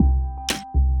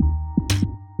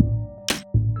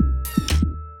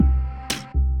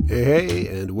Hey,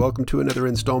 and welcome to another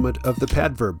installment of the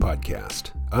Padverb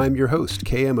Podcast. I'm your host,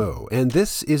 KMO, and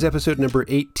this is episode number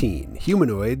 18,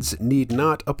 Humanoids Need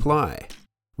Not Apply,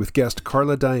 with guest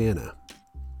Carla Diana.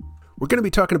 We're going to be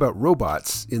talking about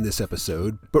robots in this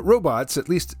episode, but robots, at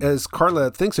least as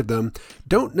Carla thinks of them,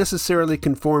 don't necessarily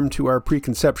conform to our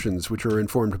preconceptions, which are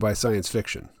informed by science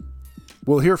fiction.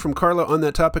 We'll hear from Carla on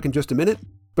that topic in just a minute,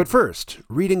 but first,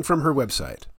 reading from her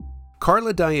website.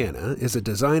 Carla Diana is a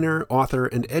designer, author,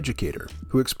 and educator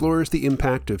who explores the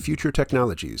impact of future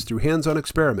technologies through hands-on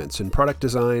experiments in product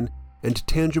design and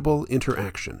tangible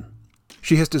interaction.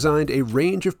 She has designed a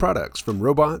range of products from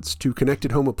robots to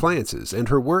connected home appliances, and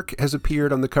her work has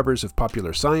appeared on the covers of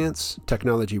Popular Science,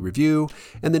 Technology Review,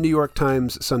 and the New York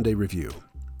Times Sunday Review.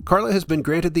 Carla has been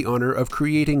granted the honor of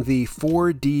creating the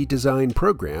 4D design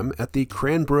program at the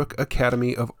Cranbrook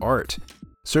Academy of Art,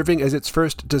 serving as its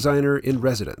first designer in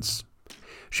residence.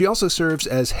 She also serves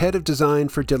as head of design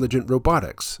for Diligent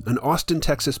Robotics, an Austin,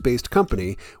 Texas-based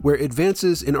company where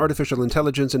advances in artificial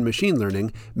intelligence and machine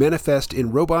learning manifest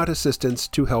in robot assistance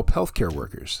to help healthcare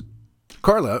workers.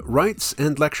 Carla writes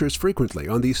and lectures frequently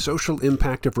on the social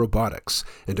impact of robotics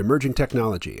and emerging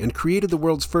technology, and created the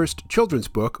world's first children's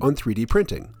book on 3D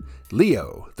printing,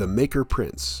 Leo, the Maker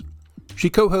Prince. She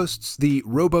co-hosts the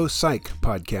RoboPsych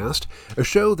podcast, a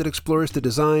show that explores the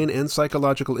design and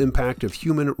psychological impact of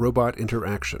human-robot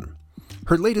interaction.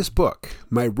 Her latest book,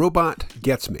 My Robot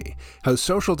Gets Me, How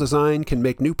Social Design Can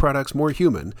Make New Products More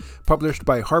Human, published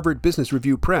by Harvard Business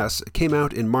Review Press, came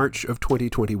out in March of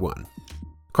 2021.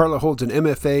 Carla holds an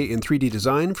MFA in 3D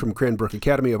design from Cranbrook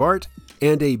Academy of Art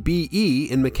and a BE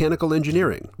in mechanical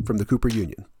engineering from the Cooper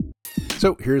Union.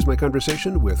 So here's my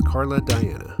conversation with Carla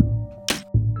Diana.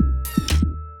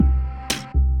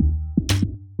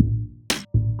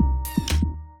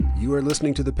 You are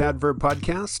listening to the Padverb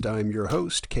Podcast. I'm your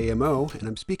host, KMO, and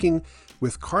I'm speaking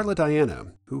with Carla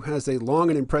Diana, who has a long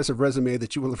and impressive resume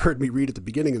that you will have heard me read at the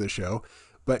beginning of the show.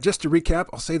 But just to recap,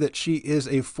 I'll say that she is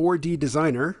a 4D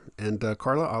designer, and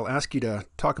Carla, I'll ask you to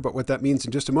talk about what that means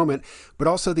in just a moment, but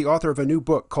also the author of a new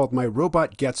book called My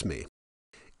Robot Gets Me.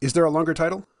 Is there a longer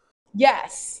title?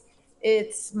 Yes,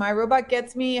 it's My Robot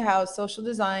Gets Me, How Social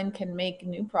Design Can Make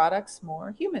New Products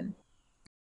More Human.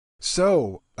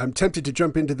 So, I'm tempted to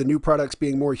jump into the new products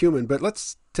being more human, but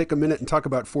let's take a minute and talk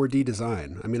about 4D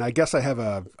design. I mean, I guess I have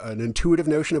an intuitive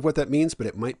notion of what that means, but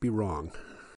it might be wrong.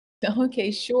 Okay,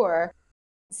 sure.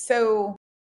 So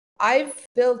I've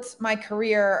built my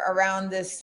career around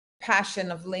this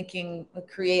passion of linking the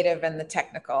creative and the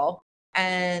technical.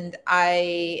 And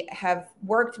I have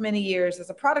worked many years as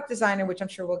a product designer, which I'm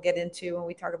sure we'll get into when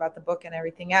we talk about the book and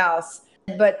everything else.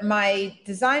 But my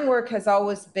design work has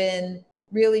always been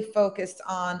really focused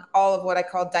on all of what I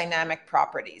call dynamic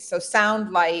properties. So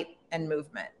sound, light, and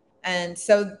movement. And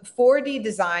so 4D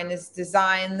design is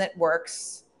design that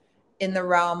works in the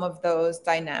realm of those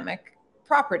dynamic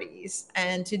properties.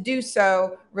 And to do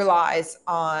so relies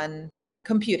on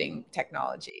computing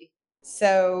technology.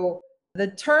 So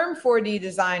the term 4D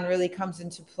design really comes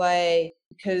into play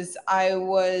because I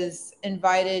was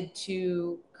invited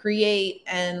to create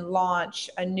and launch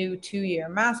a new 2-year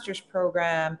master's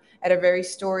program at a very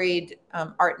storied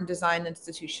art and design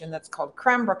institution that's called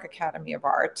Cranbrook Academy of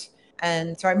Art.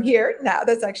 And so I'm here now.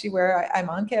 That's actually where I'm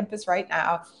on campus right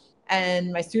now.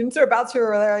 And my students are about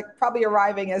to probably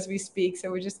arriving as we speak.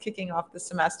 So we're just kicking off the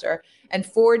semester. And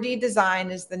 4D design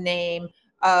is the name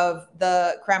of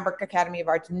the Cranbrook Academy of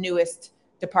Art's newest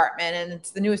department. And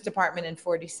it's the newest department in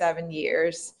 47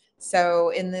 years. So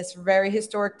in this very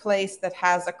historic place that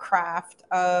has a craft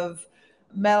of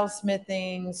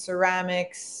metalsmithing,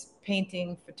 ceramics,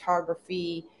 painting,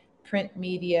 photography, print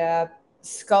media,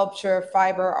 sculpture,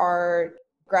 fiber art,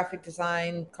 graphic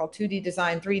design called 2D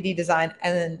design, 3D design,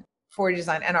 and then 4D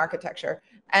design and architecture.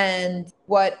 And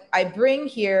what I bring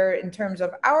here in terms of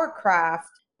our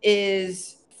craft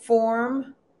is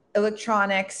form,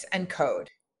 electronics, and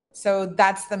code. So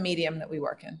that's the medium that we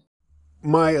work in.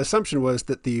 My assumption was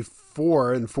that the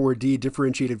 4 and 4D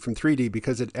differentiated from 3D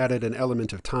because it added an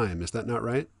element of time. Is that not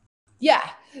right? Yeah.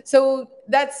 So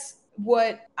that's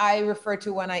what I refer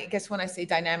to when I say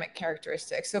dynamic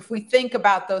characteristics. So if we think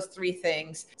about those three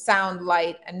things, sound,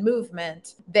 light, and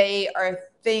movement, they are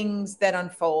things that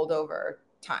unfold over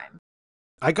time.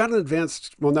 I got not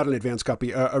an advanced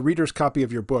copy, a reader's copy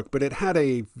of your book, but it had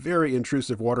a very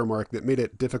intrusive watermark that made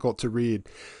it difficult to read.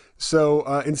 So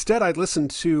instead, I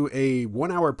listened to a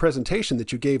 1-hour presentation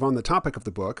that you gave on the topic of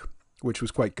the book, which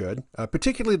was quite good,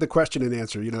 particularly the question and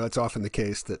answer. You know, that's often the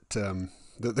case that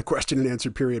the question and answer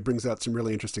period brings out some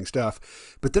really interesting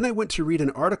stuff. But then I went to read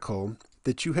an article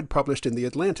that you had published in The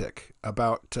Atlantic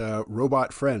about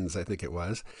robot friends, I think it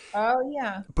was. Oh,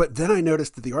 yeah. But then I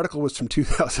noticed that the article was from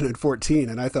 2014,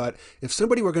 and I thought, if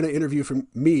somebody were going to interview from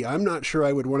me, I'm not sure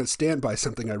I would want to stand by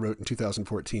something I wrote in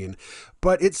 2014.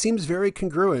 But it seems very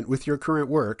congruent with your current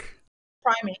work.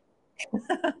 Try me.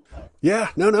 Yeah,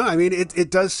 no. I mean, it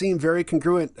does seem very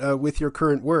congruent with your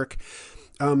current work.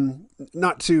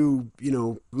 Not to,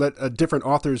 let a different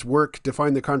author's work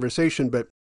define the conversation, but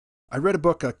I read a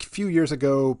book a few years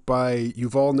ago by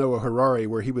Yuval Noah Harari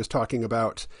where he was talking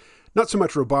about not so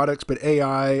much robotics, but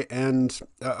AI. And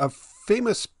a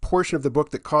famous portion of the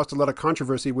book that caused a lot of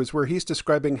controversy was where he's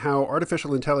describing how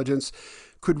artificial intelligence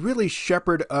could really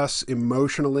shepherd us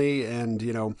emotionally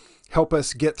and, help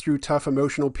us get through tough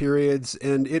emotional periods.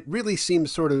 And it really seems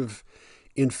sort of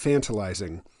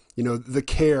infantilizing. The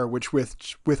care with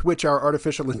which our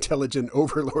artificial intelligent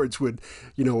overlords would,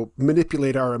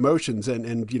 manipulate our emotions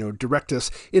and direct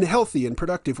us in healthy and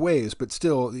productive ways, but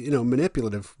still,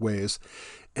 manipulative ways.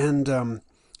 And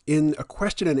in a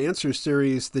question and answer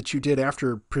series that you did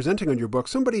after presenting on your book,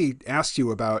 somebody asked you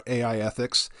about AI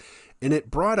ethics, and it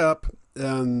brought up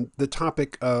the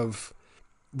topic of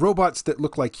robots that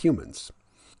look like humans.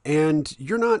 And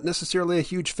you're not necessarily a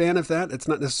huge fan of that. It's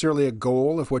not necessarily a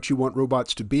goal of what you want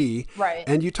robots to be. Right.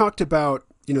 And you talked about,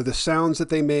 the sounds that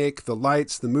they make, the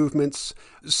lights, the movements.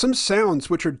 Some sounds,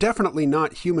 which are definitely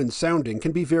not human sounding,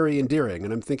 can be very endearing.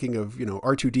 And I'm thinking of,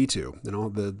 R2D2 and all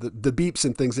the beeps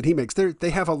and things that he makes. They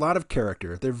have a lot of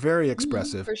character. They're very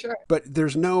expressive. For sure. But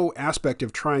there's no aspect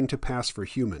of trying to pass for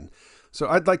human. So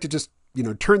I'd like to just,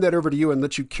 turn that over to you and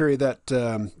let you carry that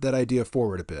idea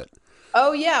forward a bit.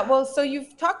 Oh, yeah. Well, so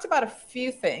you've talked about a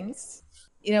few things.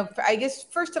 I guess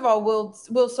first of all,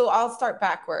 so I'll start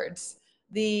backwards.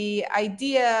 The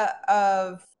idea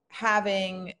of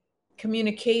having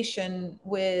communication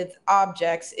with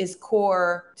objects is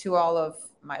core to all of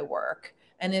my work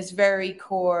and is very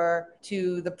core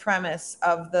to the premise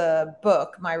of the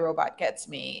book, My Robot Gets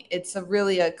Me. It's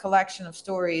really a collection of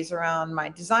stories around my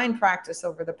design practice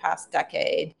over the past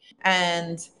decade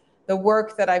and the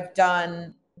work that I've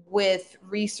done with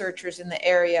researchers in the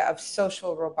area of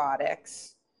social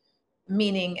robotics,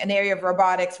 meaning an area of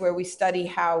robotics where we study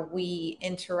how we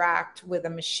interact with a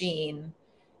machine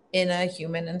in a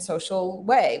human and social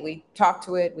way. We talk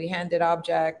to it, we hand it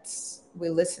objects, we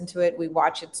listen to it, we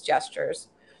watch its gestures,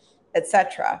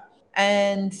 etc.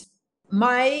 And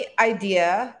my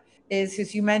idea is,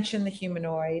 as you mentioned, the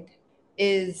humanoid,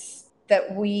 is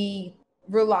that we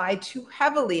rely too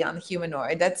heavily on the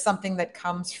humanoid. That's something that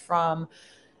comes from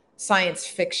science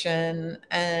fiction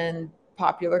and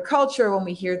popular culture when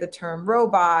we hear the term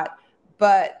robot,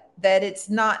 but that it's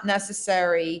not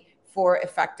necessary for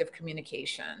effective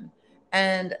communication.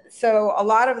 And so a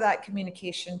lot of that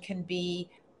communication can be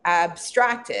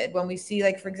abstracted when we see,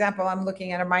 like, for example, I'm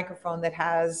looking at a microphone that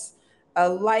has a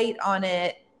light on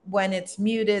it. When it's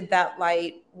muted, that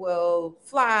light will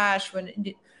flash.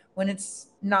 When it's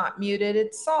not muted,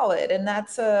 it's solid. And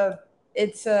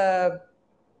it's a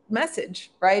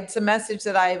message, right? It's a message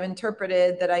that I've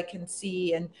interpreted, that I can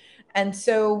see. And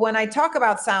so when I talk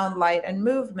about sound, light, and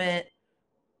movement,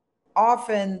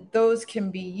 often those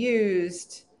can be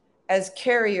used as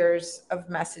carriers of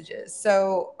messages.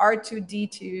 So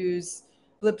R2D2's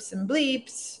blips and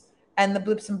bleeps, and the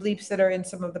blips and bleeps that are in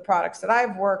some of the products that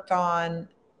I've worked on,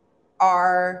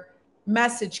 are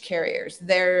message carriers.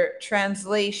 They're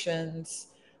translations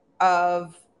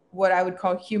of what I would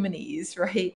call humanese,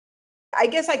 right? I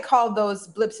guess I call those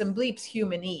blips and bleeps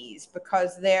humanese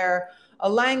because they're a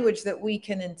language that we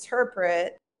can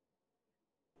interpret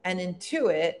and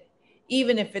intuit,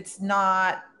 even if it's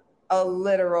not a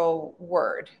literal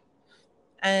word.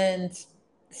 And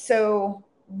so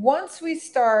once we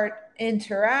start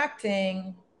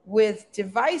interacting with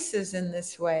devices in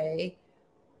this way,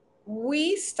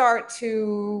 we start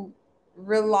to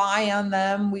rely on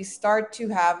them. We start to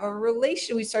have a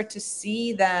relation. We start to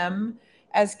see them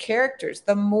as characters.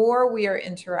 The more we are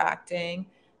interacting,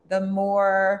 the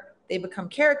more they become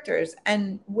characters.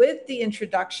 And with the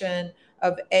introduction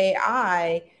of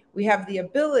AI, we have the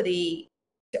ability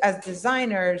as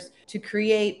designers to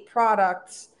create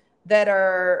products that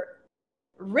are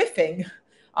riffing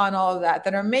on all of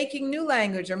that are making new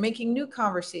language or making new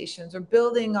conversations or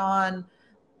building on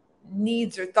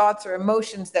needs or thoughts or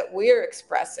emotions that we're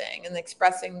expressing and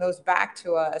expressing those back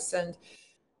to us. And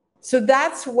so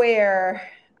that's where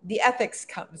the ethics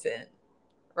comes in,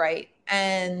 right?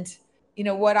 And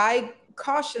what I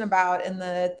caution about in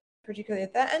the, particularly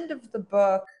at the end of the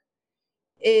book,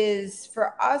 is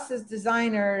for us as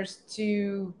designers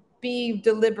to be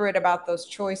deliberate about those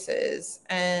choices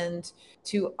and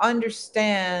to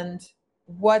understand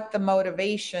what the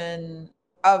motivation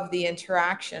of the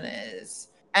interaction is,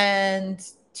 and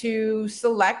to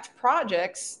select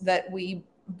projects that we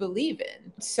believe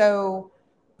in. So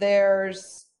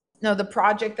there's no, the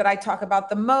project that I talk about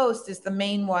the most is the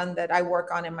main one that I work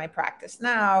on in my practice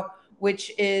now,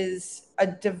 which is a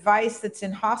device that's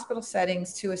in hospital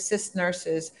settings to assist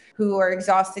nurses who are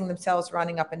exhausting themselves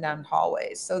running up and down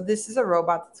hallways. So this is a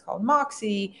robot that's called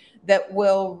Moxie that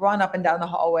will run up and down the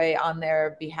hallway on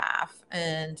their behalf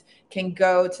and can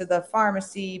go to the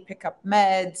pharmacy, pick up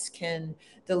meds, can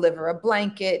deliver a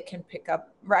blanket, can pick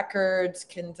up records,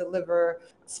 can deliver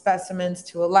specimens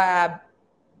to a lab,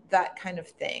 that kind of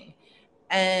thing.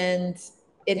 And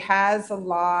it has a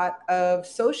lot of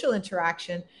social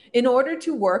interaction in order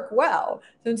to work well.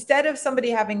 So instead of somebody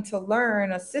having to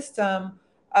learn a system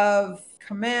of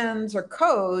commands or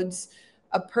codes,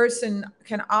 a person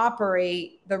can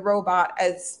operate the robot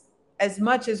as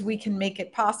much as we can make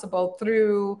it possible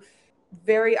through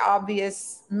very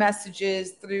obvious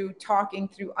messages, through talking,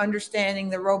 through understanding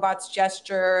the robot's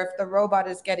gesture. If the robot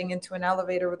is getting into an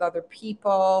elevator with other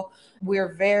people,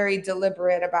 we're very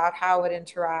deliberate about how it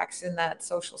interacts in that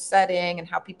social setting and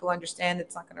how people understand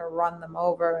it's not going to run them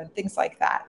over and things like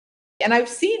that. And I've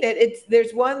seen it.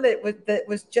 There's one that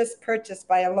was just purchased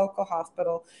by a local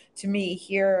hospital to me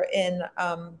here in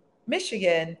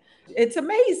Michigan. It's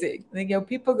amazing.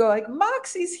 People go like,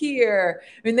 Moxie's here.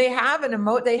 I mean, they have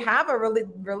they have a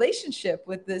relationship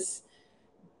with this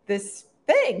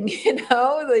thing,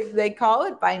 they call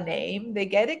it by name. They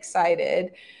get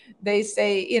excited. They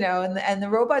say, and the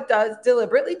robot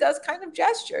deliberately does kind of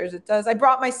gestures. It does. I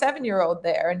brought my 7-year-old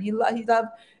there, and he loved.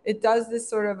 It does this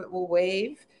sort of, it will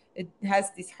wave. It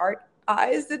has these heart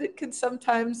eyes that it can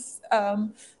sometimes,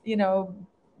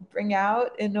 bring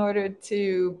out in order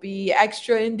to be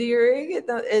extra endearing,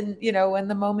 when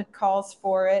the moment calls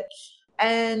for it.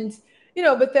 And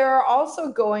but there are also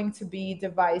going to be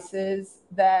devices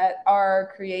that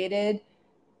are created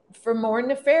for more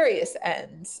nefarious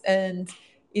ends, and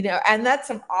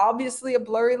that's obviously a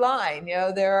blurry line.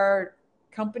 There are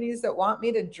companies that want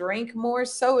me to drink more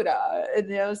soda,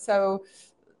 so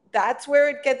that's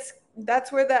where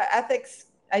the ethics,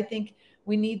 I think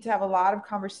we need to have a lot of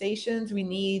conversations. We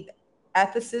need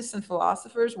ethicists and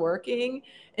philosophers working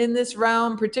in this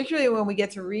realm, particularly when we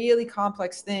get to really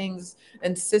complex things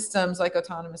and systems like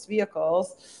autonomous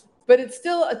vehicles. But it's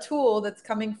still a tool that's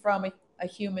coming from a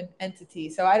human entity.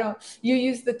 So you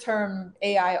use the term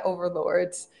AI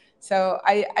overlords. So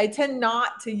I tend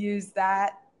not to use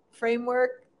that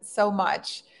framework so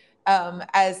much,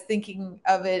 as thinking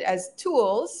of it as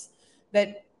tools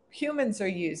that humans are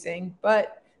using,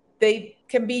 but they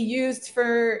can be used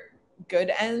for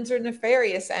good ends or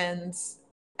nefarious ends,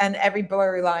 and every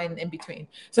blurry line in between.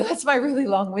 So that's my really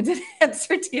long-winded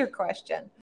answer to your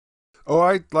question. Oh,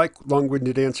 I like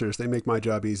long-winded answers. They make my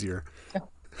job easier. Oh.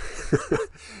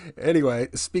 Anyway,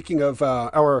 speaking of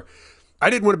I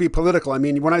didn't want to be political. I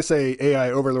mean, when I say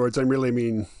AI overlords, I really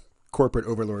mean corporate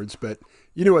overlords, but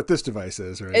you know what this device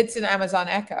is, right? It's an Amazon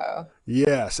Echo.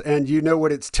 Yes, and you know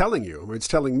what it's telling you, or it's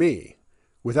telling me,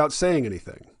 without saying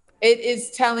anything. It is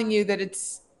telling you that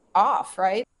it's off,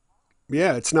 right?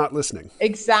 Yeah, it's not listening.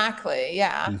 Exactly,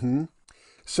 yeah. Mm-hmm.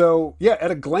 So, yeah,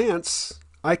 at a glance,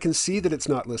 I can see that it's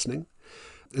not listening.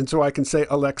 And so I can say,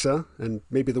 Alexa, and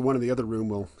maybe the one in the other room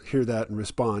will hear that and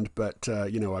respond, but,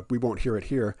 we won't hear it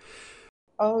here.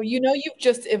 Oh, you've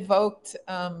just evoked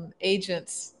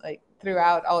agents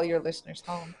throughout all your listeners'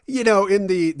 homes. In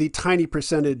the tiny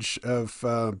percentage of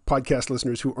podcast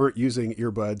listeners who aren't using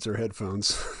earbuds or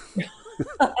headphones.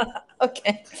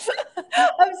 Okay.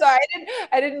 I'm sorry.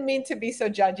 I didn't mean to be so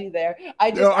judgy there.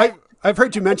 I've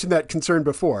heard you mention that concern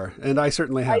before, and I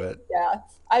certainly have it. Yeah.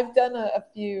 I've done a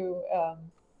few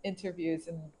interviews,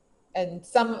 and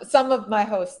some of my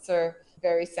hosts are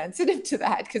very sensitive to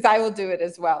that, because I will do it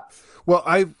as well. Well,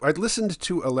 I'd listened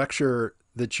to a lecture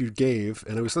that you gave,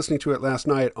 and I was listening to it last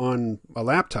night on a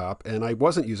laptop, and I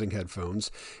wasn't using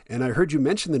headphones, and I heard you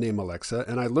mention the name Alexa,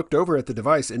 and I looked over at the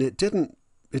device, and it didn't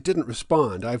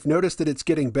respond. I've noticed that it's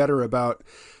getting better about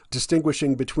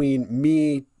distinguishing between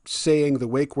me saying the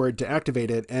wake word to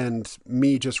activate it and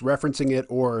me just referencing it,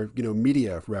 or,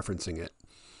 media referencing it.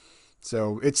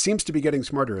 So it seems to be getting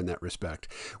smarter in that respect,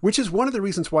 which is one of the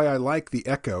reasons why I like the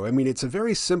Echo. I mean, it's a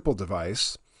very simple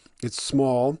device. It's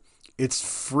small. It's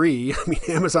free. I mean,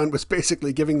 Amazon was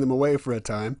basically giving them away for a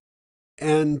time.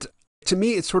 And to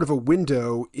me, it's sort of a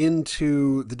window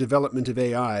into the development of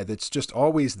AI that's just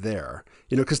always there,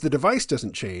 because the device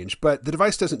doesn't change, but the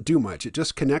device doesn't do much. It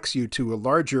just connects you to a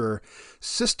larger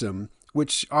system,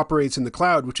 which operates in the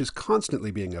cloud, which is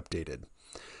constantly being updated.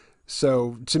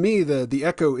 So to me, the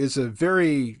Echo is a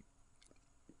very,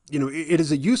 it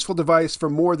is a useful device for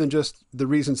more than just the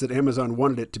reasons that Amazon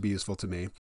wanted it to be useful to me.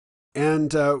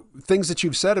 And things that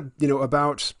you've said,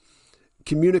 about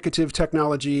communicative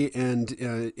technology and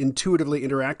intuitively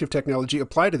interactive technology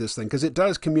apply to this thing, because it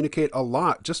does communicate a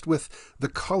lot just with the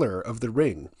color of the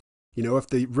ring. If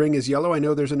the ring is yellow, I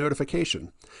know there's a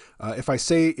notification. If I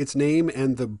say its name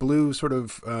and the blue sort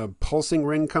of pulsing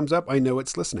ring comes up, I know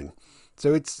it's listening.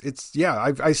 So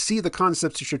I see the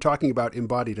concepts that you're talking about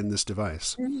embodied in this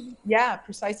device. Yeah,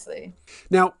 precisely.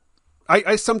 Now,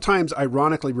 I sometimes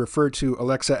ironically refer to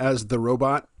Alexa as the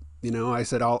robot. I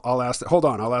said, I'll ask, hold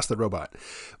on, I'll ask the robot.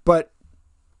 But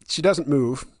she doesn't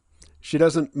move. She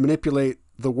doesn't manipulate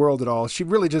the world at all. She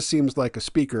really just seems like a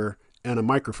speaker and a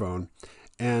microphone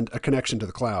and a connection to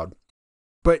the cloud.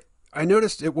 But I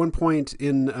noticed at one point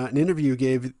in an interview you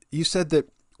gave, you said that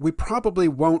we probably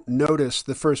won't notice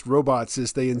the first robots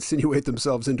as they insinuate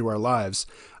themselves into our lives.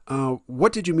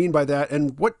 What did you mean by that,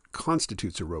 and what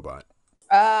constitutes a robot?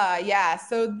 Yeah.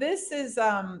 So this is,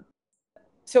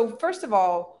 so first of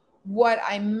all, what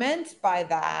I meant by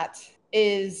that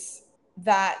is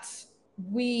that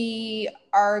we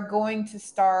are going to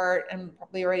start, and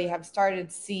probably already have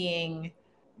started seeing,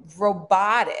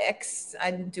 robotics,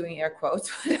 I'm doing air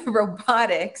quotes,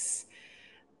 robotics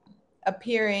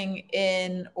appearing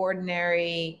in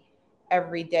ordinary,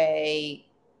 everyday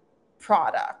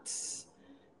products.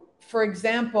 For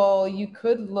example, you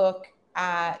could look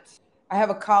at, I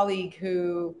have a colleague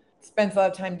who spends a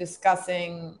lot of time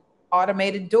discussing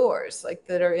automated doors, like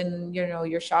that are in,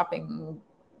 your shopping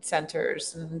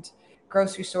centers and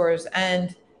grocery stores,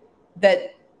 and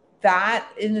that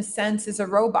in a sense is a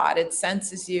robot. It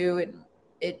senses you,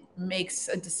 it makes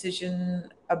a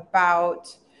decision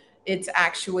about its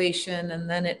actuation, and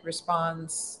then it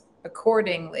responds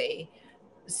accordingly.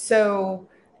 So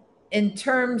in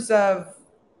terms of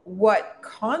what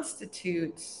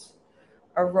constitutes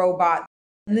a robot,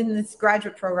 and in this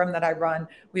graduate program that I run,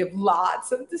 we have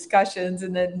lots of discussions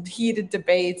and then heated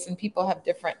debates, and people have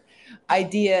different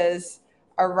ideas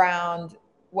around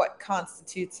what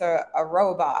constitutes a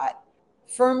robot.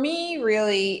 For me,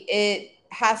 really, it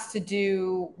has to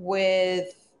do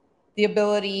with the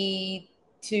ability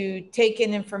to take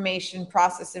in information,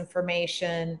 process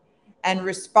information, and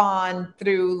respond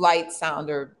through light,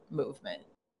 sound, or movement.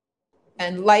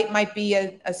 And light might be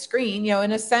a screen.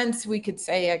 In a sense, we could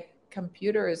say a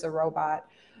computer is a robot.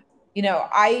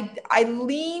 I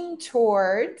lean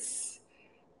towards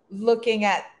looking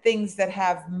at things that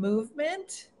have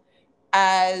movement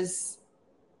as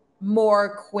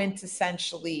more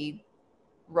quintessentially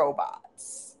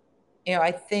robots.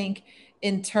 I think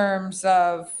in terms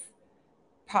of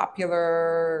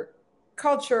popular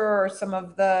culture or some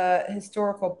of the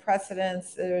historical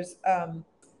precedents, there's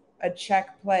a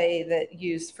Czech play that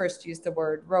first used the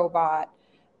word robot,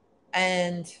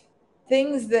 and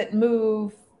things that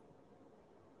move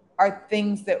are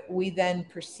things that we then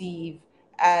perceive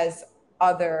as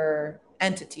other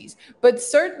entities. But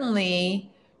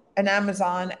certainly an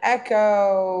Amazon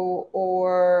Echo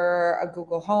or a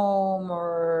Google Home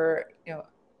or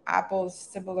Apple's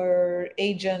similar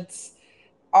agents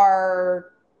are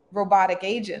robotic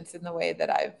agents in the way that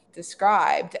I've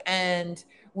described. And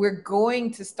we're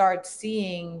going to start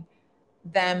seeing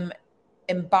them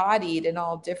embodied in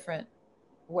all different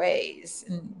ways.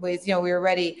 We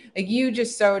already, like, you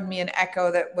just showed me an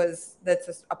Echo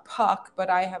that's a puck, but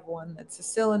I have one that's a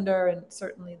cylinder. And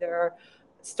certainly there are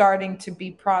starting to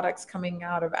be products coming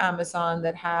out of Amazon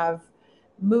that have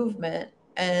movement.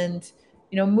 And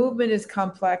movement is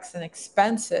complex and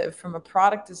expensive from a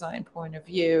product design point of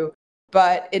view,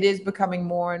 but it is becoming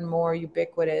more and more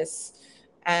ubiquitous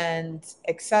and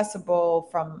accessible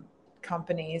from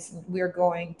companies. We're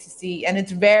going to see, and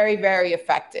it's very, very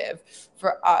effective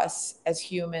for us as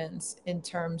humans in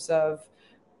terms of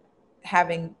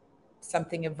having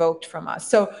something evoked from us.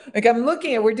 So, like,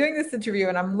 we're doing this interview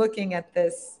and I'm looking at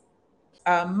this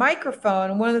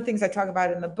microphone. And one of the things I talk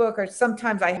about in the book are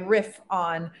sometimes I riff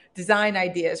on design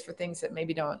ideas for things that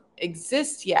maybe don't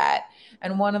exist yet.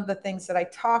 And one of the things that I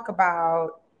talk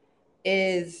about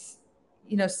is,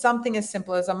 something as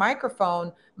simple as a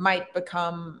microphone might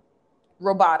become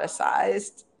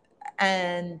roboticized.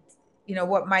 And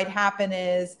what might happen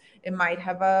is it might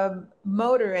have a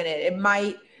motor in it. It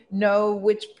might know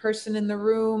which person in the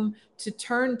room to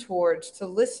turn towards to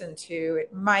listen to.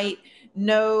 It might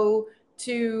know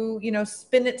to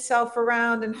spin itself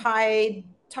around and hide,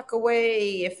 tuck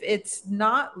away if it's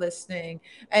not listening.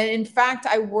 And in fact,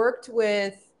 I worked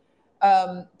with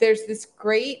there's this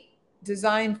great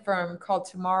design firm called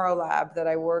Tomorrow Lab that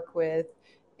I work with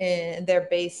in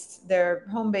their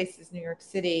home base is New York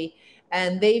City.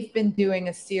 And they've been doing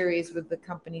a series with the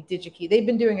company DigiKey. They've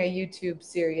been doing a YouTube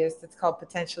series that's called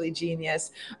Potentially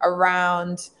Genius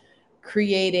around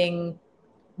creating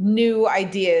new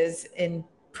ideas in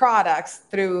products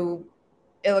through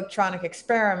electronic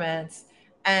experiments.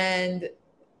 And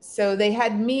so they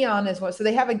had me on as well. So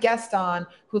they have a guest on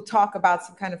who'll talk about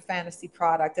some kind of fantasy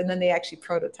product, and then they actually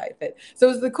prototype it. So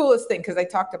it was the coolest thing because I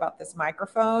talked about this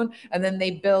microphone, and then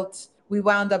we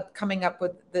wound up coming up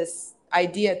with this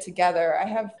idea together.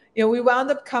 We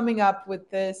wound up coming up with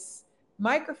this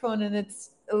microphone, and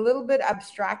it's a little bit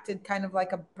abstracted, kind of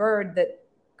like a bird that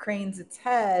cranes its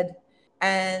head.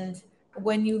 And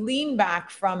when you lean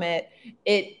back from it,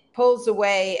 it pulls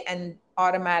away and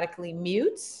automatically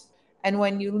mutes. And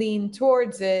when you lean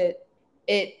towards it,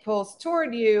 it pulls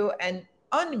toward you and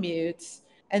unmutes.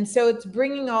 And so it's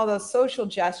bringing all those social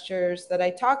gestures that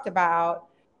I talked about.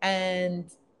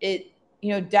 And it,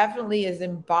 definitely is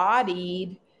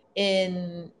embodied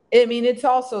it's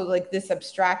also like this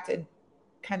abstracted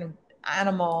kind of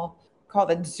animal called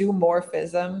a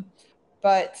zoomorphism.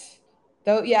 But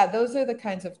though, yeah, those are the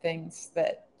kinds of things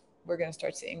that we're going to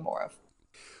start seeing more of.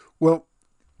 Well,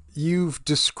 you've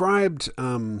described,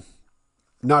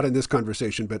 not in this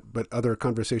conversation, but other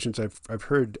conversations I've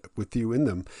heard with you in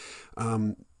them.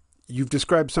 You've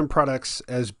described some products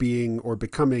as being or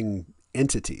becoming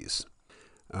entities.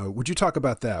 Would you talk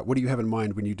about that? What do you have in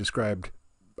mind when you described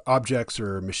objects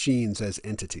or machines as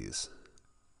entities?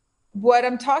 What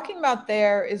I'm talking about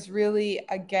there is really,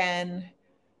 again,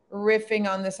 riffing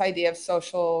on this idea of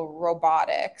social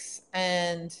robotics.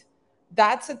 And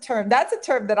that's a term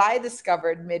that I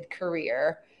discovered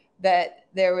mid-career, that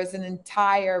there was an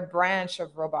entire branch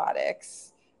of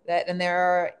robotics and there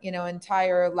are,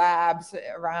 entire labs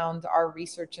around our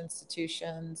research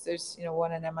institutions. There's,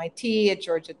 one at MIT, at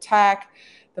Georgia Tech.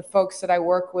 The folks that I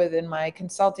work with in my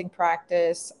consulting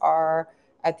practice are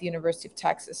at the University of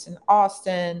Texas in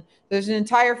Austin. There's an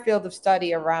entire field of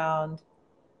study around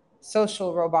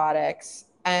social robotics.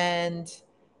 And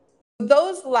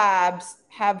those labs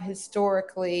have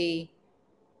historically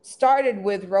started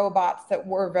with robots that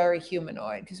were very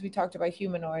humanoid, because we talked about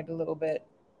humanoid a little bit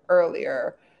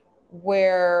earlier,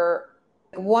 where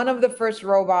one of the first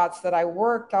robots that I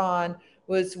worked on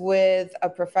was with a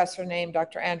professor named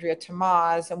Dr. Andrea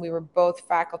Tamaz, and we were both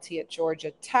faculty at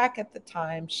Georgia Tech at the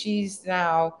time. She's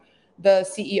now the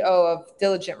CEO of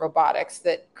Diligent Robotics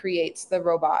that creates the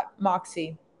robot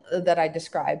Moxie that I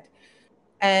described.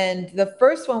 And the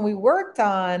first one we worked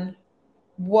on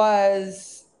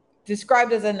was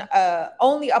described as an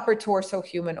only upper torso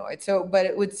humanoid. So, but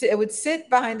it would sit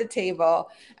behind a table,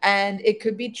 and it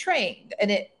could be trained,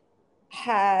 and it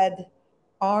had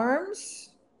arms,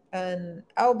 an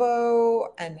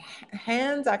elbow, and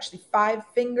hands, actually 5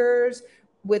 fingers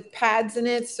with pads in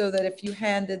it, so that if you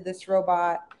handed this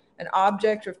robot an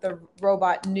object, or if the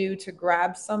robot knew to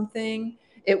grab something,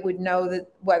 it would know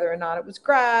that whether or not it was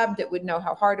grabbed, it would know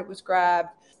how hard it was grabbed.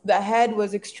 The head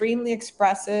was extremely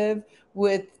expressive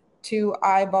with 2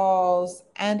 eyeballs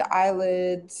and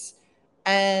eyelids.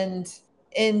 And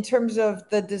in terms of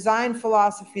the design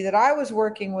philosophy that I was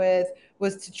working with,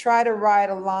 was to try to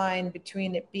ride a line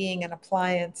between it being an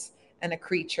appliance and a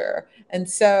creature. And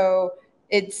so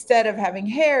instead of having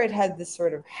hair, it had this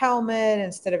sort of helmet.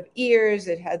 Instead of ears,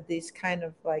 it had these kind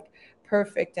of like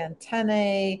perfect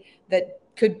antennae that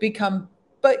could become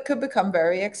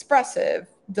very expressive,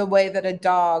 the way that a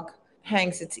dog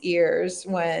hangs its ears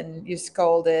when you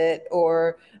scold it,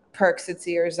 or perks its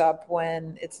ears up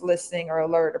when it's listening or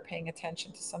alert or paying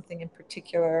attention to something in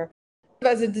particular.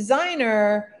 As a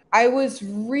designer, I was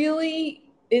really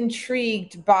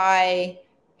intrigued by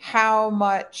how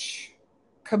much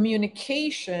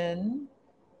communication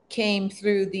came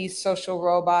through these social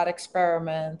robot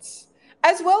experiments,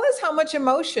 as well as how much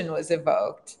emotion was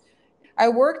evoked. I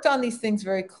worked on these things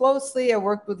very closely. I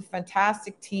worked with a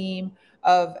fantastic team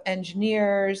of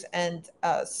engineers and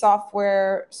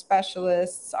software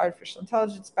specialists, artificial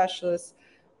intelligence specialists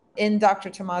in Dr.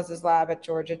 Tamaz's lab at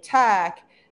Georgia Tech.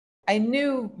 I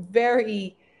knew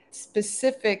very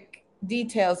specific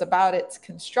details about its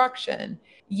construction,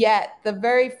 yet the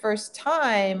very first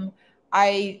time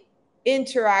I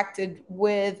interacted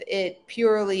with it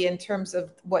purely in terms of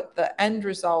what the end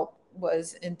result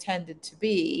was intended to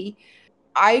be,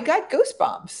 I got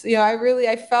goosebumps.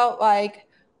 I felt like,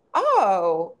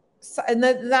 oh, and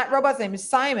that robot's name is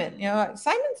Simon.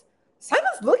 Simon's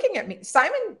looking at me.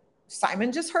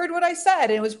 Simon just heard what I said,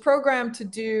 and it was programmed to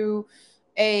do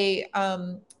a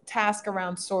task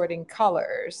around sorting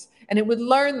colors, and it would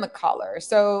learn the color.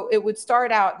 So it would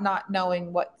start out not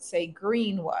knowing what, say,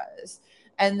 green was.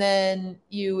 And then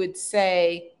you would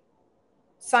say,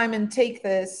 Simon, take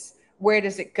this. Where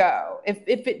does it go? If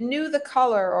it knew the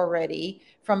color already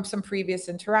from some previous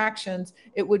interactions,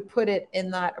 it would put it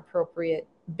in that appropriate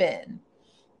bin.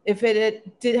 If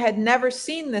had never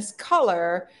seen this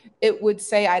color, it would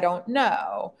say, I don't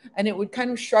know. And it would kind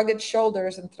of shrug its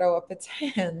shoulders and throw up its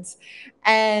hands.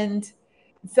 And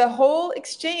the whole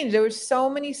exchange, there were so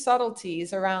many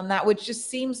subtleties around that, which just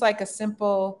seems like a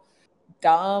simple,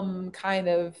 dumb kind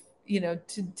of,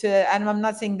 and I'm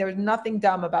not saying there was nothing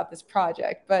dumb about this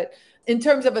project, but in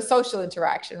terms of a social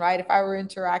interaction, right? If I were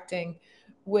interacting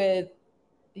with,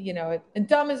 and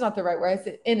dumb is not the right word. I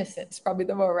said innocent is probably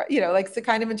the more right, like it's the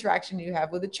kind of interaction you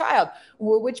have with a child.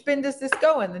 Well, which bin does this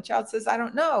go in? The child says, I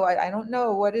don't know. I don't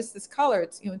know. What is this color?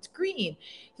 It's, it's green.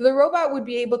 So the robot would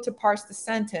be able to parse the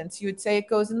sentence. You would say it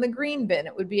goes in the green bin.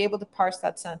 It would be able to parse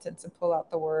that sentence and pull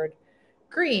out the word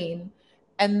green.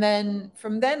 And then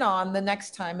from then on, the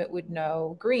next time it would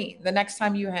know green. The next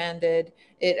time you handed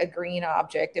it a green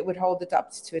object, it would hold it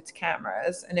up to its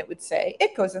cameras and it would say,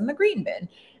 it goes in the green bin.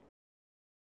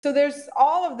 So there's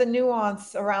all of the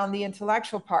nuance around the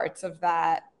intellectual parts of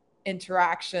that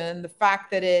interaction. The fact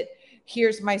that it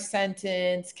hears my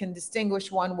sentence, can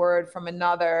distinguish one word from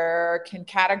another, can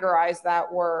categorize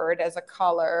that word as a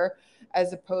color,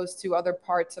 as opposed to other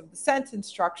parts of the sentence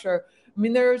structure. I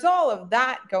mean, there's all of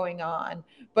that going on.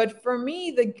 But for me,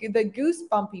 the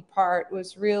goosebumpy part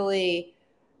was really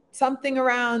something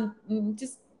around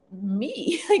just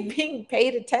me, like being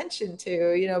paid attention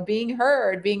to, being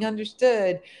heard, being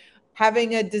understood,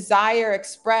 having a desire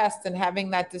expressed and having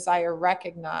that desire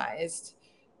recognized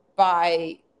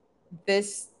by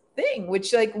this thing,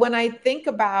 which, like, when I think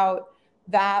about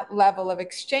that level of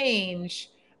exchange,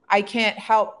 I can't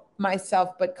help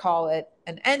myself but call it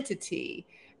an entity.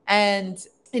 And,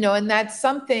 and that's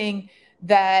something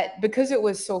that, because it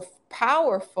was so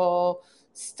powerful,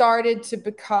 started to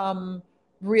become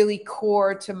really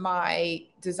core to my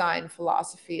design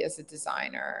philosophy as a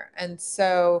designer. And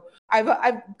so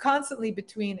I'm constantly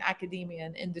between academia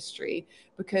and industry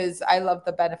because I love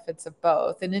the benefits of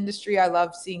both. In industry, I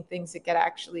love seeing things that get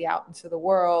actually out into the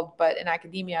world, but in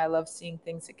academia, I love seeing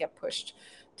things that get pushed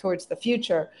towards the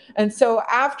future. And so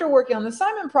after working on the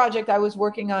Simon project, I was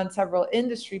working on several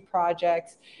industry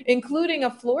projects, including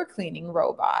a floor cleaning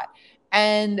robot.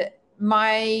 And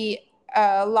a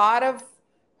lot of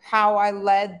how I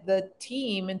led the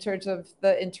team in terms of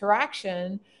the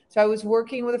interaction. So I was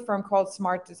working with a firm called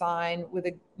Smart Design with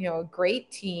a great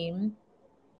team,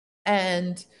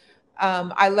 and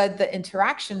I led the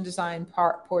interaction design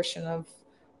portion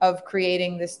of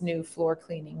creating this new floor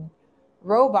cleaning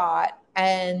robot.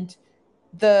 And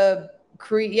the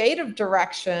creative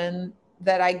direction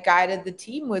that I guided the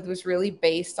team with was really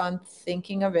based on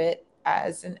thinking of it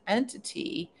as an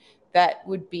entity that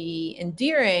would be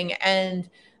endearing. And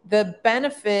the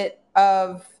benefit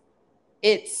of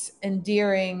its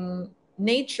endearing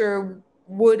nature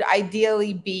would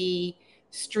ideally be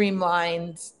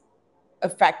streamlined,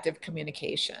 effective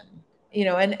communication.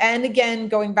 And again,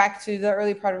 going back to the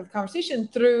early part of the conversation,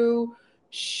 through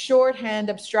shorthand,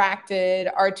 abstracted,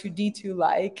 R2D2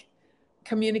 like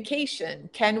communication,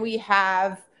 can we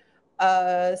have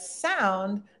a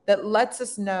sound that lets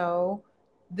us know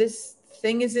this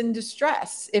thing is in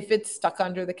distress if it's stuck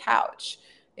under the couch?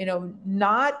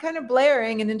 Not kind of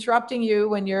blaring and interrupting you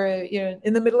when you're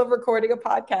in the middle of recording a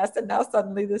podcast and now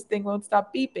suddenly this thing won't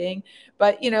stop beeping,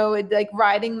 but like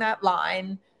riding that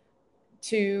line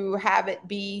to have it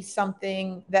be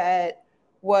something that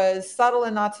was subtle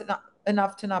and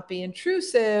enough to not be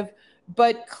intrusive,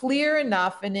 but clear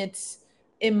enough in its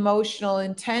emotional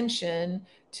intention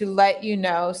to let you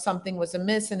know something was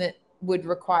amiss and it would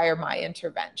require my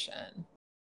intervention.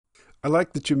 I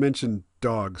like that you mentioned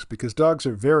dogs because dogs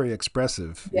are very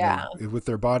expressive, Yeah. With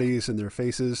their bodies and their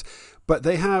faces, but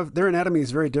their anatomy is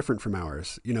very different from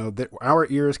ours. Our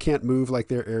ears can't move like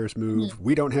their ears move. Mm-hmm.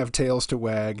 We don't have tails to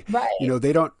wag. Right.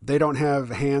 They don't have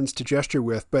hands to gesture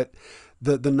with, but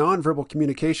the nonverbal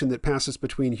communication that passes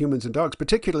between humans and dogs,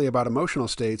 particularly about emotional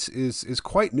states, is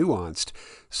quite nuanced.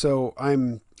 So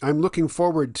I'm looking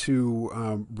forward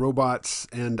to robots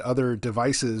and other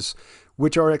devices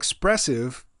which are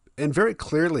expressive and very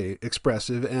clearly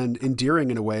expressive and endearing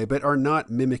in a way, but are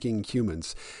not mimicking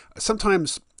humans.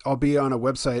 Sometimes I'll be on a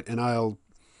website and I'll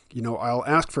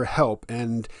ask for help,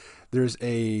 and there's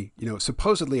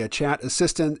supposedly a chat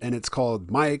assistant, and it's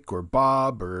called Mike or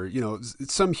Bob or,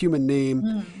 it's some human name.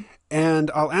 Mm.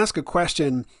 And I'll ask a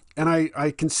question and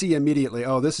I can see immediately,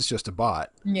 oh, this is just a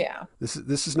bot. Yeah. This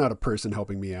is not a person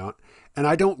helping me out. And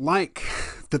I don't like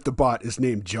that the bot is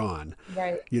named John.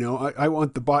 Right. I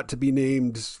want the bot to be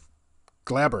named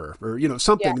glabber or,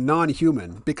 something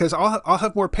non-human, because I'll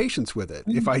have more patience with it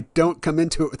if I don't come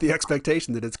into it with the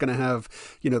expectation that it's going to have,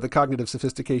 the cognitive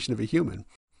sophistication of a human.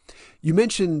 You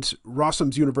mentioned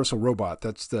Rossum's Universal Robot.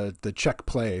 That's the Czech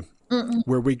play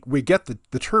where we get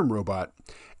the term robot.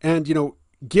 And,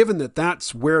 given that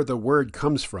that's where the word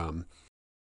comes from,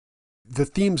 the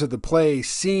themes of the play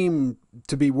seem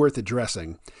to be worth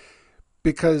addressing,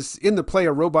 because in the play,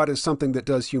 a robot is something that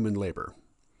does human labor.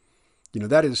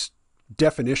 That is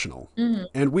definitional. Mm-hmm.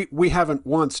 And we haven't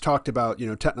once talked about,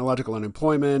 technological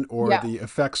unemployment or Yeah. the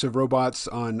effects of robots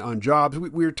on jobs.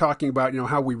 We're talking about,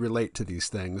 how we relate to these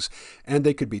things. And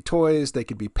they could be toys, they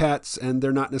could be pets, and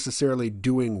they're not necessarily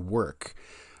doing work.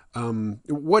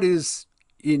 What is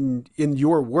in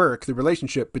your work the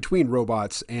relationship between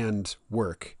robots and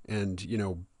work and,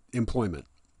 employment?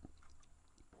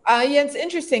 Yeah, it's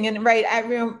interesting. And right,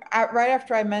 right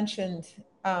after I mentioned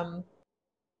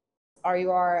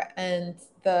RUR and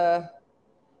the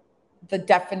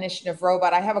definition of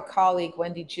robot, I have a colleague,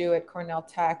 Wendy Jew at Cornell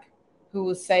Tech, who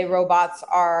will say robots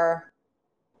are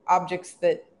objects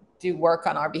that do work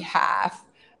on our behalf,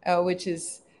 which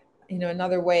is,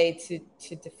 another way to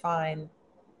define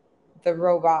the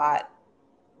robot.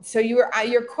 So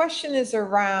your question is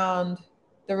around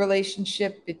the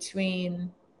relationship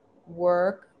between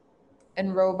work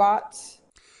and robots.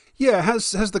 Yeah,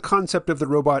 has the concept of the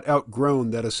robot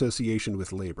outgrown that association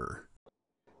with labor?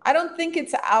 I don't think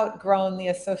it's outgrown the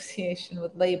association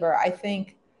with labor. I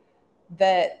think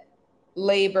that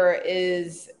labor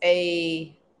is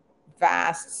a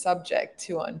vast subject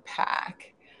to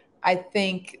unpack. I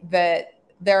think that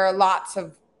there are lots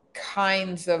of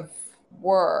kinds of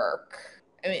work.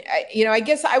 I mean, I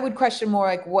guess I would question more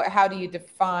like how do you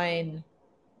define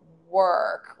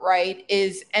work, right?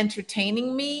 Is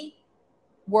entertaining me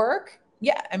work?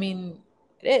 Yeah, I mean,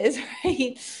 it is,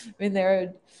 right? I mean,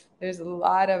 there's a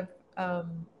lot of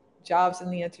jobs in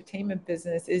the entertainment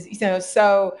business.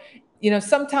 So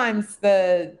sometimes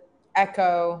the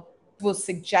Echo will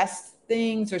suggest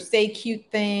things or say cute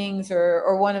things,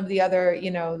 or one of the other,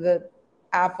 the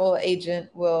Apple agent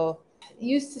will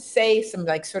used to say some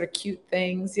like sort of cute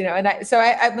things, and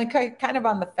I'm like kind of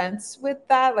on the fence with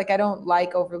that. Like I don't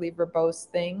like overly verbose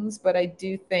things, but I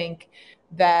do think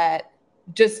that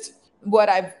just what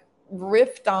I've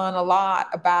riffed on a lot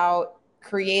about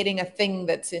creating a thing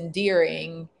that's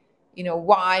endearing,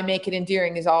 why make it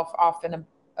endearing is often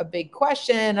a big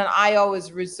question. And I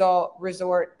always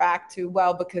resort back to,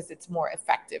 well, because it's more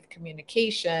effective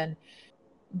communication.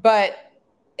 But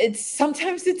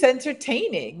sometimes it's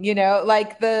entertaining,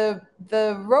 like the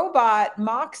robot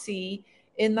Moxie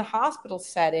in the hospital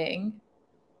setting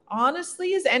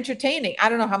honestly is entertaining. I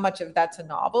don't know how much of that's a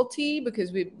novelty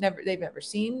because they've never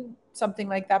seen something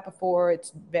like that before.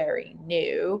 It's very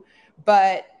new.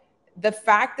 But the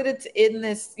fact that it's in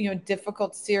this,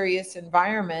 difficult, serious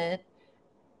environment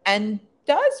and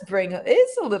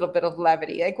is a little bit of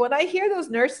levity. Like when I hear those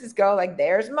nurses go like,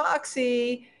 there's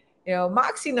Moxie,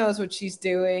 Moxie knows what she's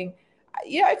doing.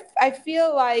 I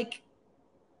feel like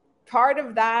part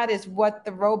of that is what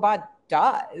the robot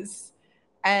does.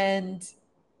 And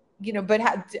but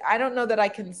I don't know that I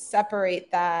can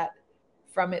separate that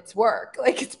from its work.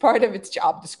 Like it's part of its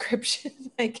job description,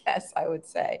 I guess I would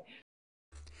say.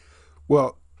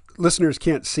 Well, listeners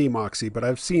can't see Moxie, but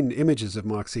I've seen images of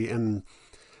Moxie, and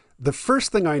the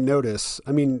first thing I notice,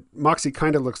 I mean, Moxie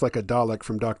kind of looks like a Dalek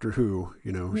from Doctor Who.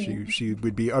 She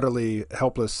would be utterly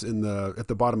helpless at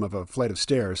the bottom of a flight of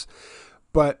stairs.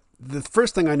 But the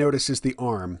first thing I notice is the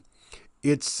arm.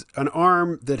 It's an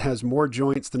arm that has more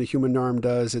joints than a human arm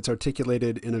does. It's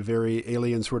articulated in a very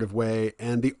alien sort of way.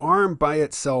 And the arm by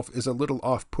itself is a little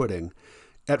off-putting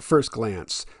at first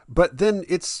glance. But then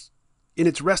in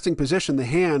its resting position, the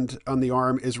hand on the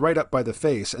arm is right up by the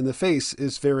face. And the face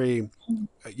is very,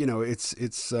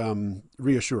 it's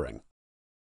reassuring.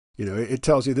 It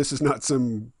tells you this is not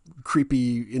some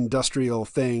creepy industrial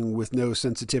thing with no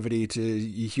sensitivity to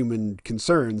human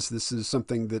concerns. This is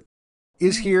something that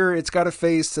is here. It's got a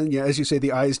face, and as you say,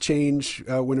 the eyes change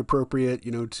when appropriate,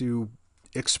 to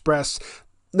express,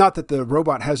 not that the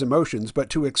robot has emotions, but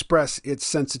to express its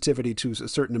sensitivity to a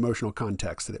certain emotional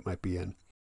context that it might be in.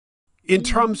 In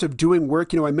terms of doing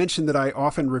work, I mentioned that I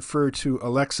often refer to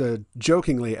Alexa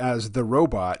jokingly as the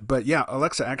robot, but yeah,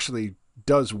 Alexa actually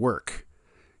does work.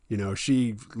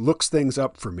 She looks things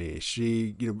up for me.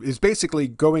 She, is basically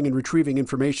going and retrieving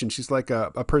information. She's like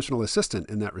a personal assistant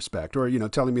in that respect, or,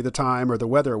 telling me the time or the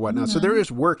weather or whatnot. So there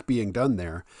is work being done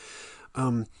there.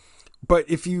 But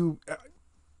if you,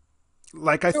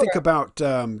 I think about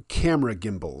camera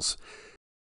gimbals.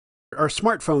 Our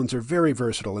smartphones are very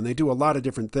versatile and they do a lot of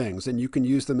different things, and you can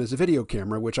use them as a video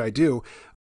camera, which I do.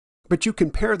 But you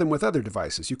can pair them with other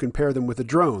devices. You can pair them with a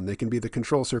drone. They can be the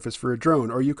control surface for a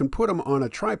drone, or you can put them on a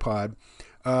tripod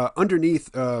underneath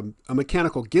a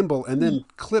mechanical gimbal and then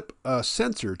clip a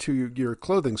sensor to your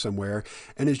clothing somewhere.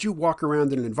 And as you walk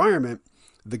around in an environment,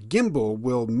 the gimbal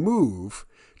will move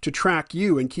to track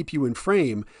you and keep you in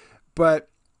frame. But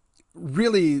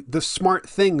really, the smart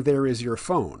thing there is your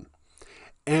phone.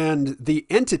 And the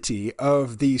entity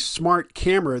of the smart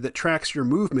camera that tracks your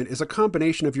movement is a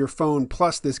combination of your phone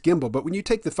plus this gimbal. But when you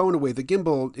take the phone away, the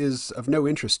gimbal is of no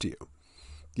interest to you.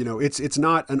 You know, it's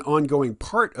not an ongoing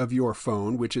part of your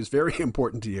phone, which is very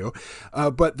important to you.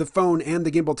 But the phone and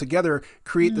the gimbal together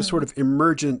create this sort of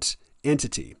emergent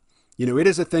entity. You know, it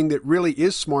is a thing that really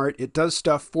is smart. It does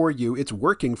stuff for you. It's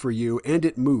working for you, and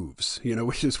it moves, you know,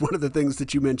 which is one of the things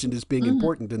that you mentioned as being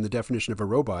important in the definition of a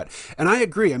robot. And I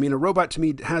agree. I mean, a robot to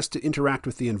me has to interact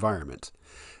with the environment.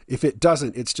 If it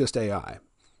doesn't, it's just AI.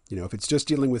 You know, if it's just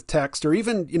dealing with text or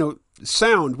even, you know,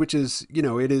 sound, which is, you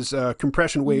know, it is a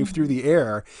compression wave through the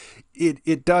air,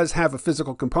 it does have a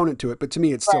physical component to it. But to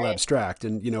me, it's still abstract.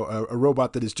 And, you know, a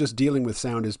robot that is just dealing with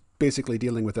sound is basically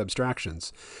dealing with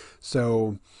abstractions.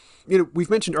 So, you know, we've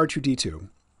mentioned R2-D2.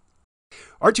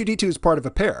 R2-D2 is part of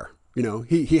a pair. You know,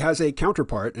 he has a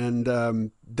counterpart,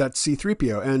 and that's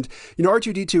C-3PO. And, you know,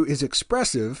 R2-D2 is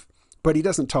expressive, but he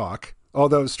doesn't talk.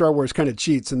 Although Star Wars kind of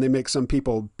cheats and they make some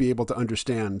people be able to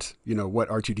understand, you know, what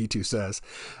R2-D2 says.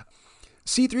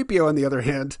 C-3PO, on the other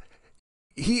hand,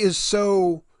 he is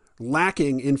so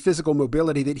lacking in physical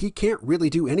mobility that he can't really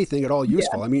do anything at all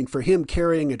useful. Yeah. I mean, for him,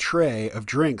 carrying a tray of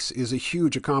drinks is a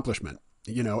huge accomplishment,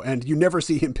 you know, and you never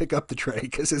see him pick up the tray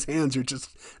because his hands are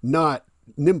just not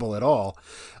nimble at all.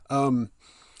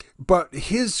 But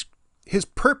his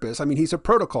purpose, I mean, he's a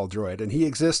protocol droid, and he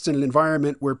exists in an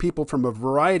environment where people from a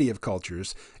variety of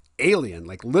cultures, alien,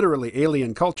 like literally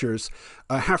alien cultures,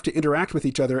 have to interact with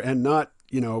each other and not,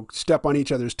 you know, step on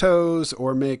each other's toes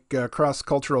or make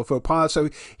cross-cultural faux pas. So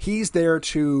he's there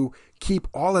to keep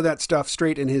all of that stuff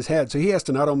straight in his head. So he has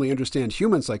to not only understand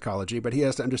human psychology, but he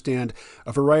has to understand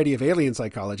a variety of alien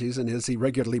psychologies. And as he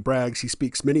regularly brags, he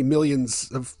speaks many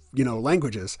millions of, you know,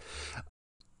 languages.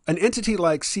 An entity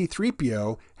like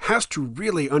C-3PO has to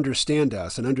really understand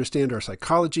us and understand our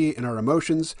psychology and our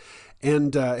emotions.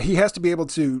 And he has to be able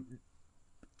to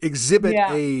exhibit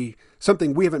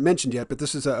something we haven't mentioned yet, but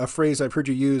this is a phrase I've heard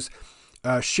you use,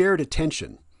 shared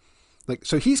attention. Like,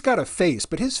 so he's got a face,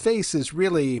 but his face is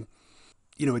really,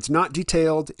 you know, it's not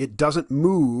detailed. It doesn't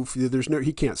move.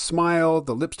 He can't smile.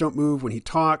 The lips don't move when he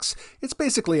talks. It's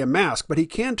basically a mask, but he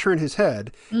can turn his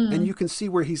head and you can see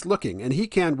where he's looking. And he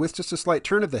can, with just a slight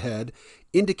turn of the head,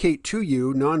 indicate to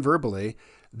you non-verbally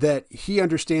that he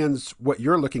understands what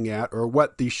you're looking at or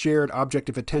what the shared object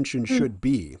of attention should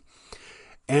be.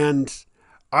 And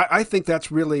I think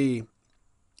that's really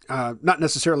not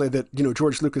necessarily that, you know,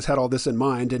 George Lucas had all this in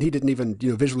mind, and he didn't even, you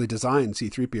know, visually design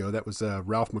C-3PO. That was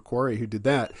Ralph McQuarrie who did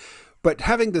that. But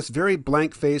having this very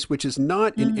blank face, which is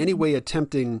not in any way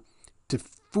attempting to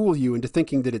fool you into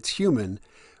thinking that it's human,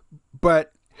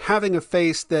 but having a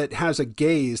face that has a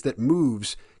gaze that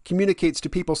moves, communicates to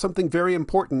people something very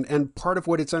important. And part of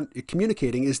what it's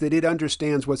communicating is that it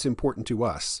understands what's important to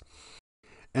us.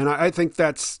 And I think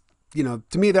that's, you know,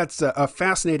 to me, that's a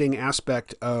fascinating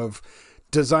aspect of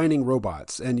designing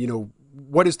robots. And, you know,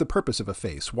 what is the purpose of a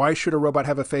face? Why should a robot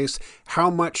have a face? How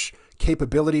much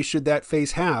capability should that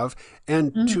face have?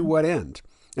 And to what end?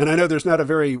 And I know there's not a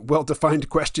very well-defined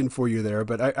question for you there,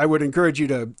 but I would encourage you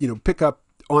to, you know, pick up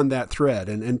on that thread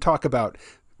and talk about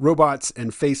robots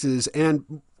and faces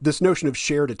and this notion of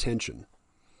shared attention.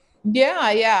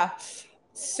 Yeah.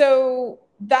 So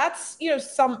that's, you know,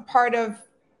 some part of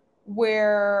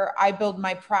where I build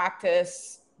my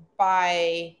practice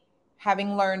by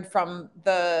having learned from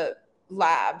the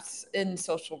labs in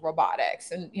social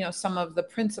robotics and, you know, some of the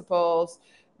principles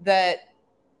that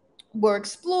were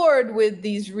explored with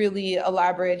these really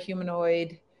elaborate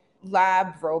humanoid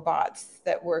lab robots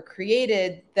that were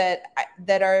created that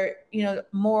are, you know,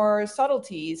 more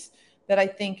subtleties that I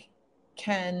think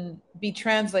can be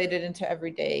translated into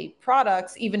everyday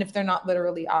products, even if they're not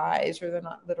literally eyes or they're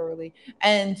not literally.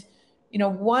 And, you know,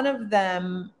 one of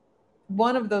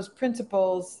those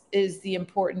principles is the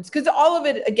importance, because all of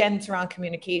it, again, it's around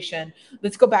communication.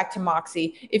 Let's go back to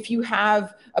Moxie. If you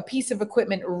have a piece of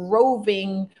equipment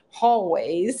roving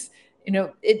hallways, you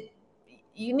know,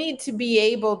 you need to be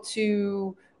able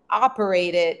to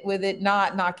operate it with it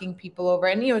not knocking people over.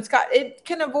 And, you know, it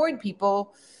can avoid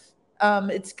people.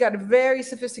 It's got a very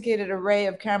sophisticated array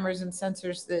of cameras and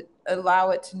sensors that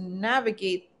allow it to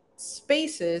navigate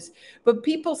spaces, but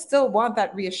people still want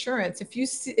that reassurance. If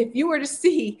you were to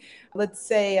see, let's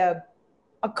say, a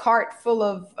cart full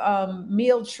of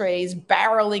meal trays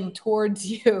barreling towards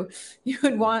you, you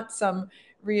would want some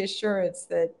reassurance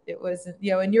that it wasn't,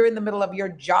 and you're in the middle of your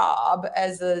job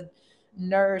as a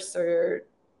nurse or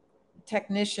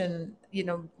technician,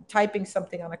 typing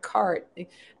something on a cart.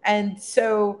 And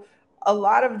so a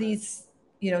lot of these,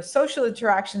 social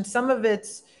interactions, some of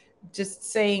it's just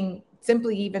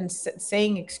simply even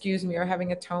saying excuse me, or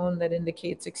having a tone that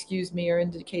indicates excuse me, or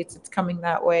indicates it's coming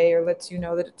that way, or lets you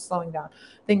know that it's slowing down,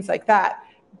 things like that.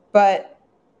 But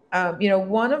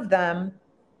one of them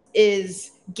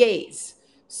is gaze.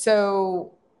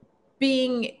 So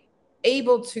being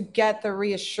able to get the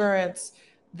reassurance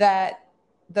that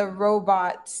the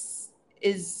robot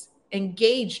is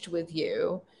engaged with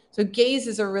you. So gaze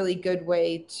is a really good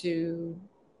way to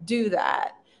do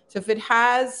that. So if it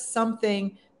has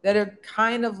something that are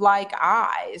kind of like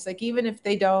eyes, like even if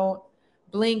they don't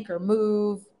blink or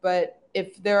move, but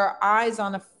if there are eyes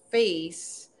on a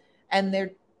face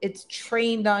and it's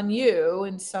trained on you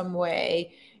in some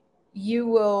way, you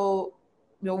will,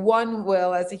 one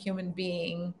will, as a human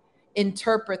being,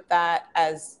 interpret that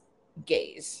as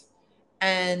gaze,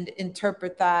 and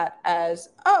interpret that as,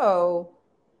 oh,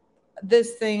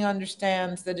 this thing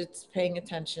understands that it's paying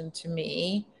attention to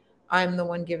me. I'm the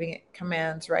one giving it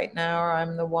commands right now, or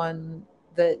I'm the one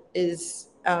that is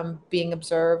being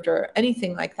observed, or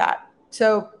anything like that.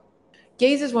 So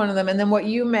gaze is one of them. And then what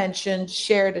you mentioned,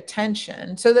 shared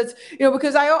attention. So that's,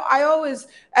 because I always,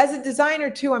 as a designer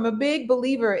too, I'm a big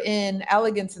believer in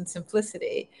elegance and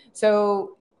simplicity.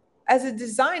 So as a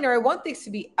designer, I want things to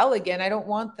be elegant. I don't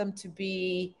want them to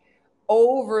be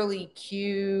overly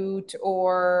cute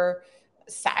or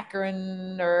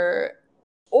saccharine, or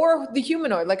the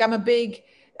humanoid. Like I'm a big,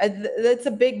 that's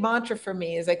a big mantra for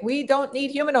me, is like, we don't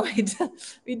need humanoids.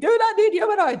 We do not need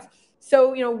humanoids.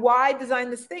 So, why design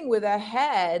this thing with a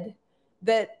head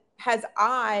that has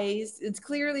eyes?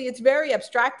 It's very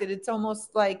abstracted. It's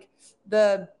almost like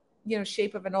the,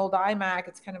 shape of an old iMac.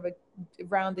 It's kind of a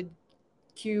rounded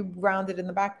cube, rounded in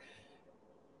the back,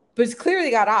 but it's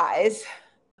clearly got eyes,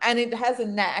 and it has a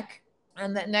neck,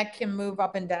 and that neck can move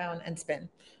up and down and spin.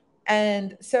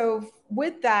 And so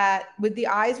with that, with the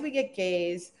eyes, we get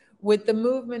gaze. With the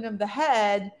movement of the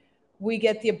head, we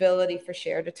get the ability for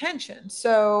shared attention.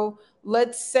 So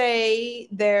let's say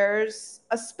there's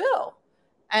a spill,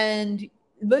 and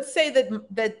let's say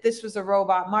that this was a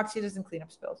robot. Moxie doesn't clean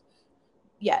up spills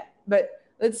yet, but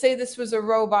let's say this was a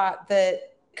robot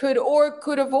that could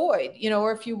avoid,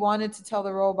 or if you wanted to tell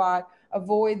the robot,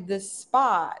 avoid this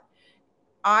spot,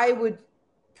 I would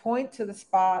point to the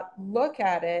spot, look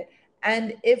at it,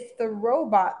 and if the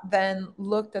robot then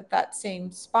looked at that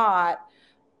same spot,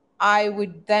 I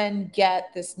would then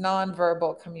get this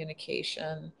nonverbal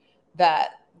communication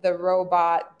that the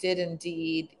robot did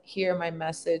indeed hear my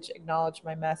message, acknowledge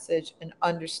my message, and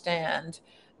understand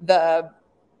the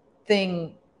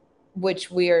thing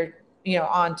which we're,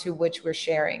 onto which we're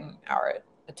sharing our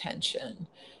attention.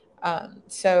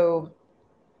 So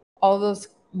all those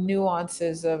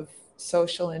nuances of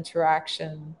social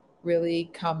interaction really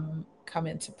come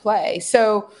into play.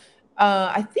 So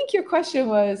I think your question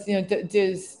was,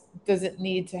 does it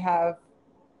need to have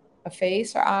a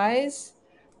face or eyes?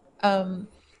 Um,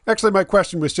 Actually, my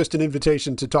question was just an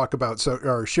invitation to talk about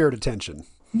our shared attention.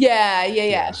 yeah.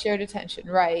 Yeah. Shared attention,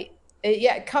 right?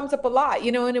 It comes up a lot,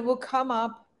 and it will come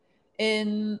up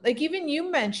in, like, even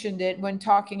you mentioned it when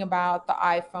talking about the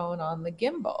iPhone on the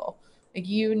gimbal. Like,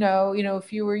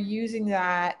 if you were using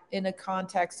that in a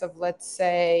context of, let's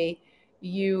say,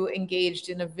 you engaged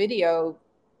in a video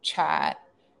chat,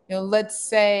 let's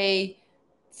say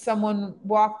someone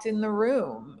walked in the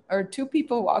room, or two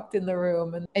people walked in the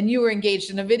room, and you were engaged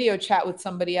in a video chat with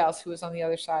somebody else who was on the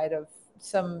other side of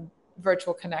some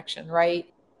virtual connection,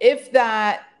 right? If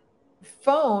that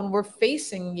phone were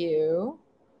facing you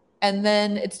and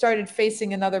then it started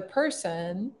facing another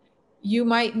person, you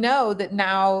might know that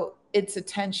now its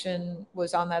attention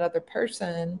was on that other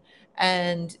person,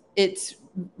 and its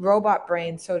robot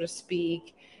brain, so to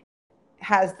speak,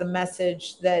 has the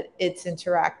message that it's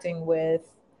interacting with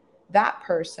that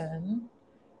person,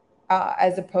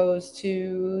 as opposed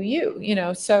to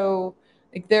you. So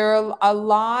like, there are a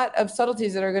lot of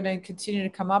subtleties that are going to continue to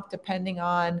come up depending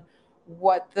on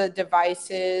what the device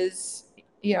is.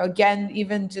 Again,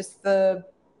 even just the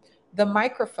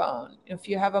microphone. If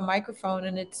you have a microphone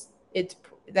and it's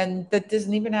then that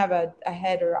doesn't even have a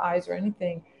head or eyes or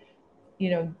anything,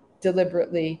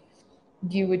 deliberately,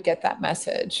 you would get that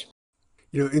message.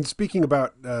 In speaking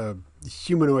about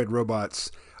humanoid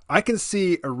robots, I can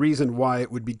see a reason why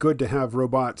it would be good to have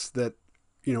robots that,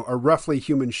 are roughly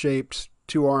human shaped,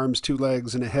 2 arms, 2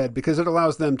 legs, and a head, because it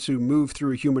allows them to move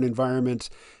through a human environment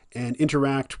and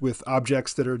interact with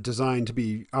objects that are designed to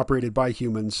be operated by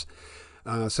humans.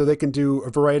 So they can do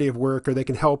a variety of work, or they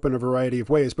can help in a variety of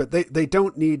ways, but they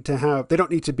don't need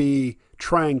to be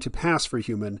trying to pass for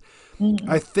human.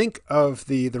 I think of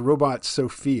the robot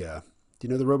Sophia. Do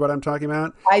you know the robot I'm talking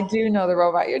about? I do know the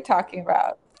robot you're talking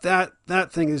about.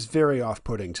 That thing is very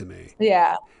off-putting to me.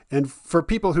 Yeah. And for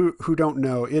people who don't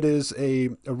know, it is a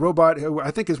robot who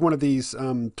I think is one of these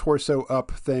torso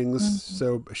up things. Mm-hmm.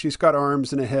 So she's got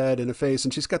arms and a head and a face,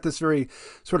 and she's got this very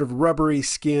sort of rubbery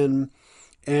skin,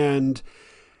 and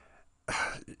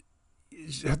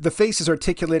the face is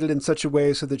articulated in such a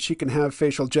way so that she can have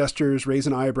facial gestures, raise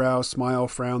an eyebrow, smile,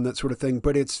 frown, that sort of thing.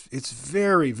 But it's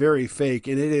very, very fake,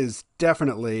 and it is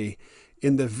definitely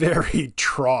in the very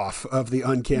trough of the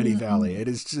uncanny valley. It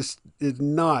is just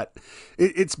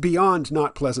it's beyond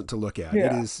not pleasant to look at.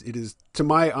 Yeah. It is to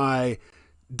my eye,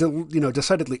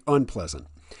 decidedly unpleasant.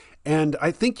 And I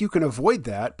think you can avoid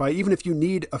that by, even if you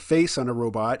need a face on a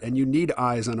robot and you need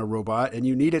eyes on a robot and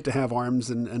you need it to have arms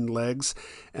and legs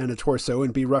and a torso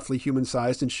and be roughly human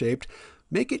sized and shaped,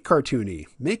 make it cartoony,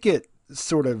 make it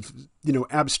sort of,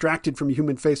 abstracted from a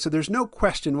human face. So there's no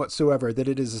question whatsoever that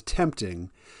it is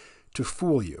attempting to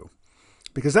fool you,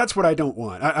 because that's what I don't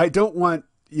want. I don't want,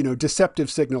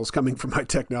 deceptive signals coming from my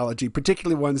technology,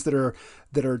 particularly ones that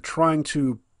are trying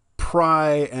to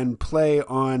pry and play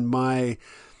on my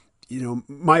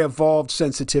evolved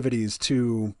sensitivities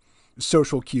to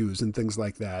social cues and things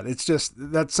like that.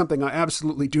 That's something I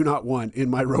absolutely do not want in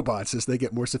my robots as they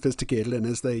get more sophisticated and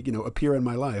as they, appear in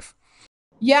my life.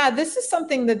 Yeah, this is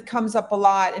something that comes up a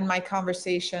lot in my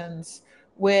conversations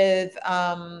with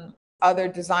other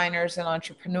designers and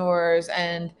entrepreneurs.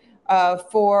 And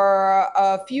for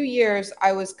a few years,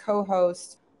 I was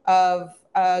co-host of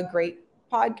a great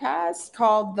podcast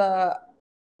called the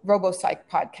RoboPsych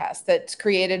podcast that's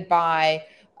created by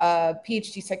a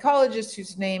PhD psychologist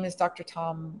whose name is Dr.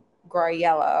 Tom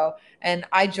Guariello. And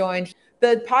I joined.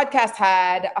 The podcast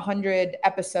had 100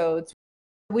 episodes.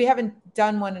 We haven't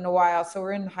done one in a while, so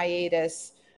we're in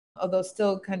hiatus, although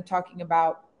still kind of talking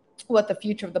about what the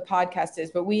future of the podcast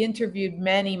is. But we interviewed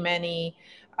many, many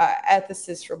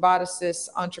ethicists, roboticists,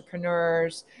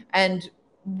 entrepreneurs. And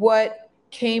what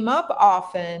came up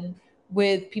often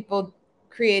with people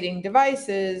creating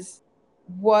devices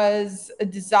was a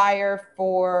desire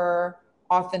for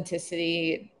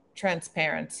authenticity,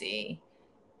 transparency.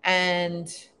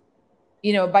 And,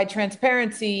 by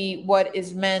transparency, what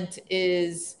is meant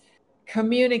is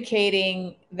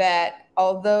communicating that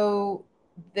although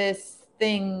this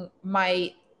thing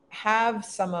might have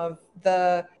some of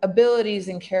the abilities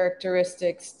and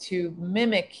characteristics to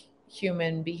mimic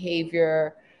human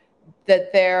behavior,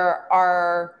 that there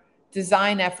are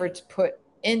design efforts put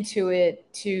into it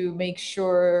to make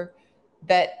sure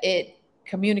that it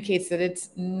communicates that it's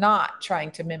not trying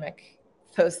to mimic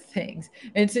those things.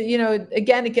 And so,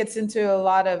 again, it gets into a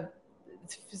lot of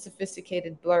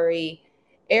sophisticated, blurry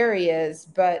areas.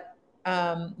 But,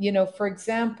 for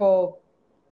example,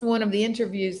 one of the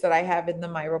interviews that I have in the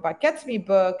My Robot Gets Me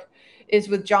book is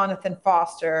with Jonathan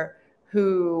Foster,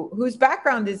 whose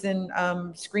background is in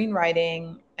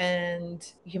screenwriting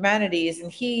and humanities.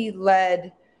 And he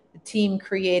led the team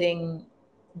creating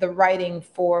the writing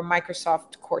for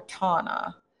Microsoft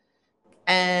Cortana.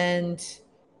 And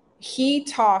he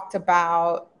talked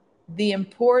about the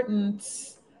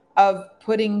importance of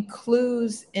putting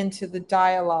clues into the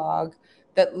dialogue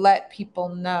that let people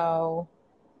know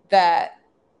that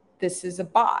this is a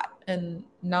bot and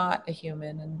not a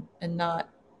human, and not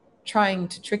trying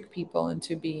to trick people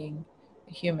into being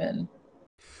a human.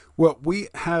 Well, we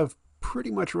have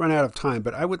pretty much run out of time,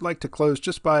 but I would like to close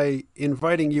just by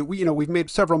inviting you. We've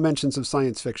made several mentions of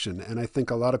science fiction, and I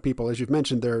think a lot of people, as you've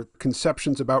mentioned, their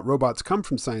conceptions about robots come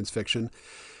from science fiction.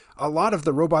 A lot of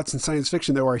the robots in science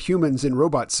fiction, though, are humans in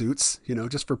robot suits,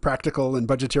 just for practical and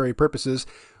budgetary purposes,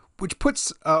 which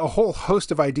puts a whole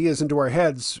host of ideas into our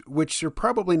heads, which are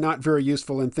probably not very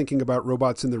useful in thinking about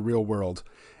robots in the real world.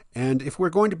 And if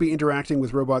we're going to be interacting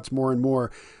with robots more and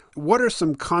more, what are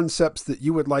some concepts that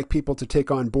you would like people to take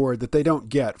on board that they don't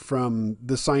get from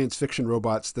the science fiction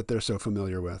robots that they're so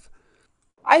familiar with?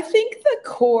 I think the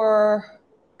core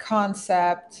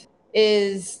concept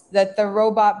is that the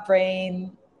robot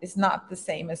brain is not the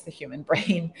same as the human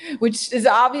brain, which is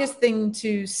an obvious thing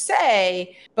to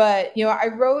say. But, I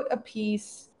wrote a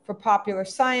piece for Popular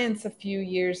Science a few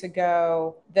years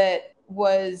ago that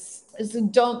was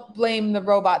 "Don't blame the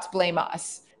robots, blame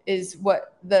us," is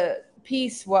what the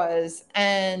piece was.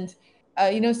 And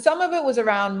Some of it was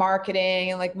around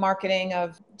marketing and like marketing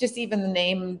of just even the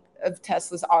name of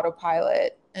Tesla's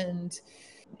autopilot and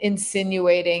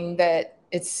insinuating that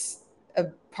it's a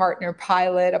partner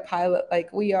pilot, a pilot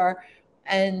like we are.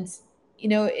 And,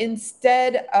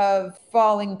 instead of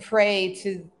falling prey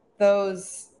to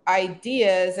those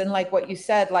ideas and like what you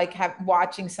said, like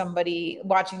watching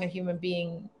a human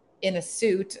being in a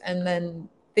suit and then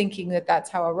thinking that that's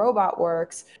how a robot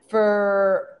works,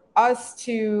 for us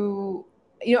to,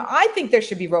 I think there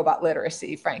should be robot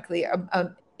literacy, frankly,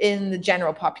 in the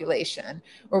general population,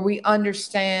 where we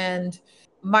understand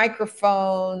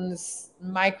microphones,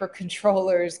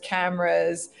 microcontrollers,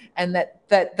 cameras, and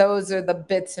that those are the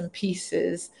bits and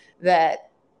pieces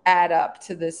that add up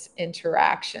to this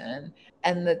interaction.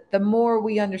 And the more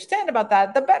we understand about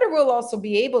that, the better we'll also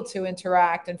be able to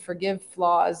interact and forgive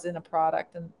flaws in a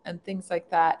product and things like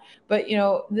that. But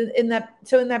in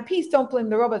that piece, Don't Blame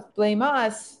the Robots, Blame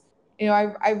Us,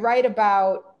 I write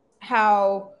about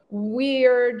how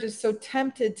we're just so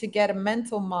tempted to get a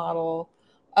mental model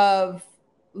of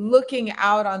looking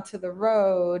out onto the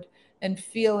road and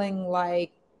feeling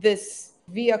like this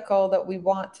vehicle that we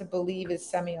want to believe is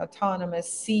semi-autonomous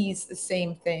sees the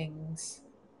same things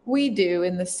we do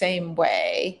in the same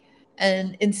way.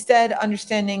 And instead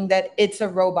understanding that it's a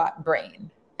robot brain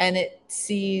and it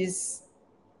sees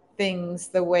things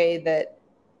the way that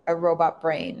a robot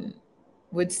brain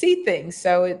would see things.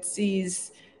 So it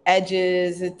sees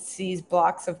edges, it sees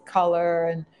blocks of color,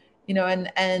 and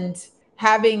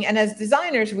and as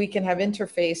designers, we can have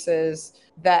interfaces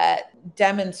that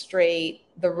demonstrate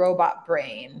the robot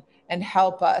brain and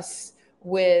help us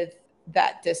with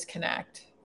that disconnect.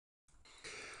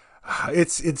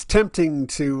 It's tempting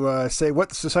to say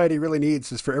what society really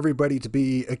needs is for everybody to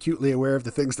be acutely aware of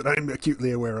the things that I'm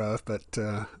acutely aware of, but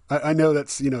I know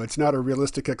that's it's not a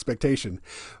realistic expectation.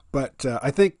 But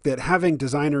I think that having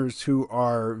designers who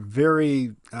are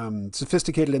very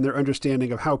sophisticated in their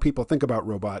understanding of how people think about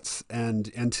robots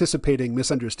and anticipating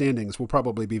misunderstandings will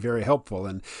probably be very helpful.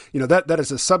 And, that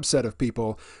is a subset of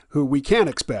people who we can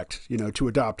expect, to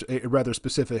adopt a rather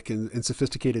specific and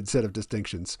sophisticated set of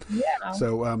distinctions. Yeah.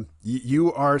 So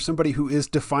you are somebody who is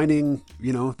defining,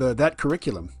 that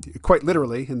curriculum, quite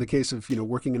literally in the case of,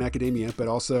 working in academia, but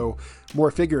also more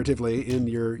figuratively in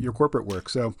your corporate work.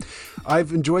 So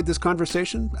I've enjoyed this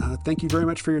conversation. Thank you very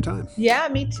much for your time. Yeah,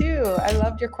 me too. I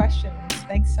loved your questions.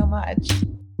 Thanks so much.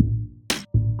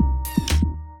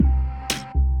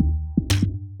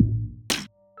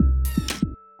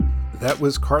 That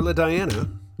was Carla Diana.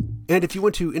 And if you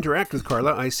want to interact with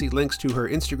Carla, I see links to her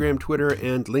Instagram, Twitter,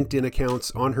 and LinkedIn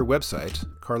accounts on her website,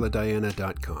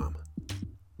 carladiana.com.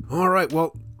 All right,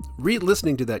 well,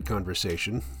 re-listening to that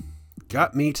conversation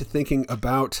got me to thinking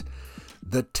about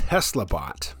the Tesla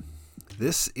bot.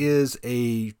 This is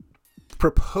a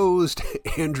proposed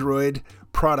Android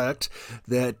product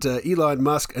that Elon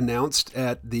Musk announced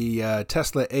at the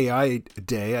Tesla AI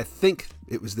Day. I think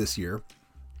it was this year.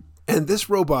 And this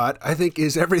robot, I think,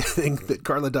 is everything that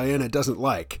Carla Diana doesn't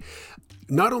like.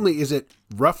 Not only is it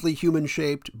roughly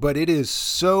human-shaped, but it is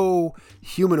so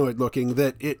humanoid-looking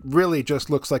that it really just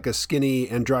looks like a skinny,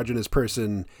 androgynous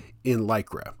person in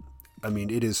Lycra. I mean,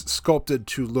 it is sculpted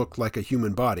to look like a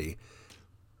human body,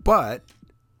 but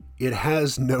it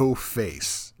has no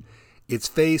face. Its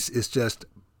face is just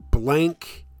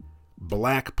blank,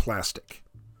 black plastic.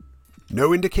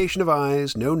 No indication of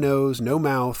eyes, no nose, no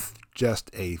mouth, just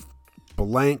a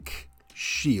blank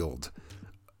shield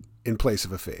in place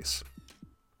of a face.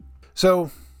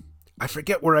 So, I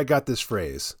forget where I got this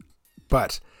phrase,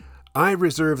 but I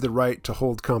reserve the right to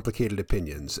hold complicated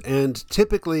opinions, and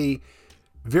typically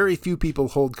very few people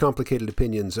hold complicated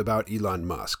opinions about Elon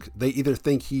Musk. They either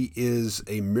think he is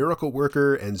a miracle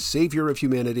worker and savior of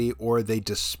humanity, or they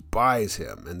despise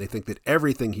him, and they think that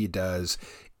everything he does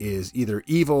is either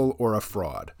evil or a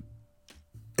fraud.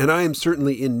 And I am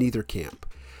certainly in neither camp.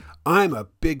 I'm a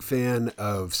big fan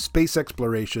of space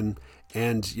exploration,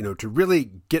 and, to really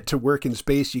get to work in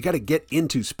space, you got to get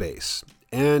into space.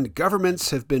 And governments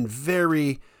have been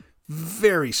very,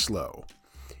 very slow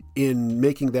in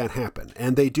making that happen,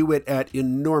 and they do it at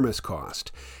enormous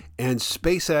cost. And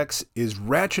SpaceX is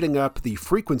ratcheting up the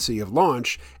frequency of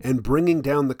launch and bringing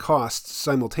down the costs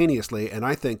simultaneously, and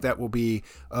I think that will be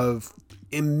of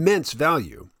immense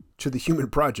value to the human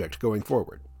project going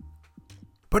forward.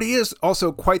 But he is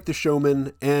also quite the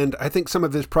showman, and I think some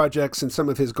of his projects and some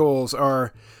of his goals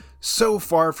are so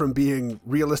far from being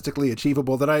realistically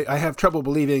achievable that I have trouble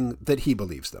believing that he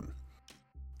believes them.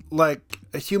 Like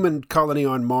a human colony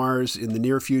on Mars in the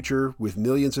near future with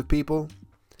millions of people,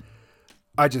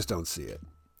 I just don't see it.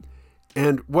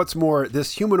 And what's more,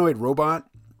 this humanoid robot,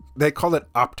 They call it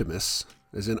Optimus,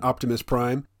 as in Optimus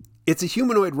Prime. It's a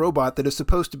humanoid robot that is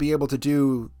supposed to be able to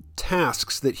do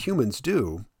tasks that humans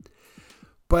do,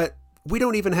 but we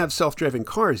don't even have self-driving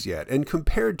cars yet. And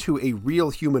compared to a real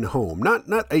human home, not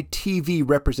a TV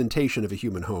representation of a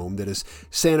human home that is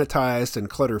sanitized and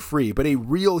clutter-free, but a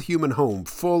real human home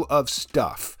full of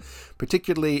stuff,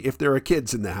 particularly if there are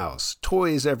kids in the house,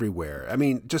 toys everywhere. I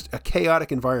mean, just a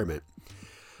chaotic environment.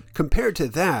 Compared to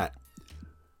that,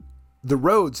 the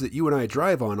roads that you and I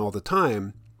drive on all the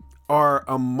time are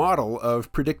a model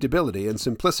of predictability and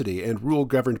simplicity and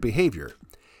rule-governed behavior.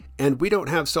 And we don't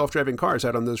have self-driving cars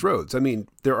out on those roads. I mean,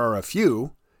 there are a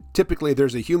few. Typically,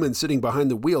 there's a human sitting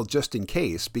behind the wheel just in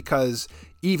case, because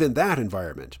even that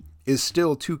environment is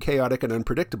still too chaotic and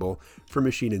unpredictable for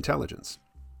machine intelligence.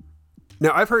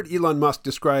 Now, I've heard Elon Musk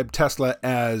describe Tesla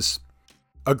as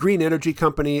a green energy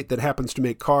company that happens to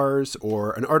make cars,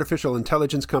 or an artificial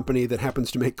intelligence company that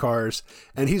happens to make cars.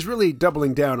 And he's really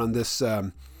doubling down on this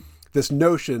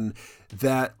notion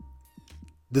that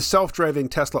the self-driving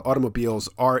Tesla automobiles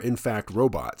are, in fact,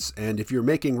 robots. And if you're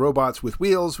making robots with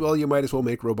wheels, well, you might as well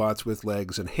make robots with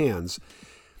legs and hands.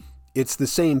 It's the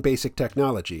same basic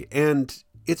technology. And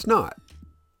it's not.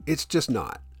 It's just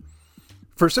not.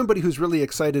 For somebody who's really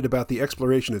excited about the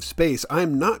exploration of space,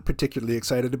 I'm not particularly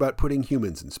excited about putting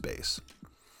humans in space.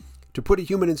 To put a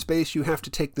human in space, you have to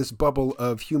take this bubble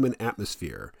of human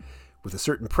atmosphere, with a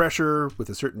certain pressure, with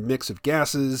a certain mix of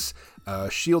gases,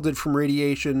 shielded from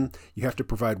radiation. You have to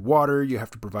provide water, you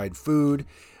have to provide food.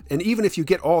 And even if you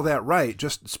get all that right,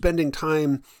 just spending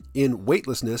time in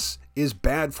weightlessness is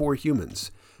bad for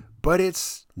humans. But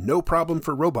it's no problem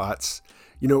for robots.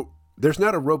 You know, there's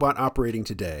not a robot operating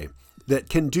today that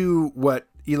can do what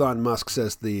Elon Musk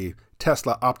says the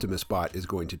Tesla Optimus bot is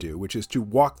going to do, which is to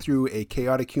walk through a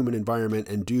chaotic human environment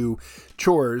and do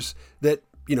chores that,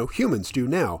 humans do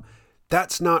now.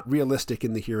 That's not realistic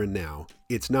in the here and now.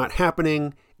 It's not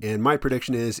happening, and my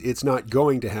prediction is it's not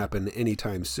going to happen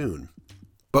anytime soon.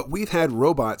 But we've had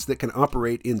robots that can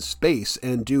operate in space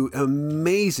and do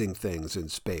amazing things in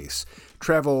space,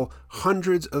 travel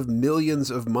hundreds of millions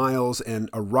of miles and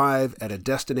arrive at a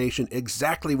destination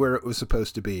exactly where it was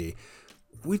supposed to be.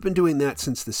 We've been doing that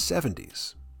since the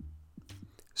 70s.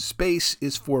 Space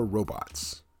is for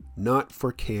robots, not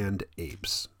for canned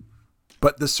apes.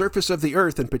 But the surface of the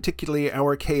Earth, and particularly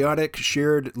our chaotic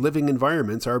shared living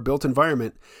environments, our built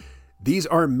environment, these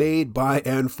are made by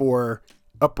and for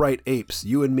upright apes,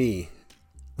 you and me.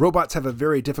 Robots have a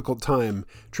very difficult time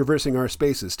traversing our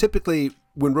spaces. Typically,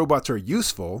 when robots are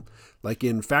useful, like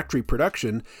in factory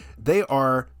production, they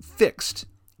are fixed,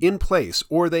 in place,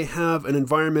 or they have an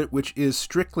environment which is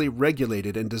strictly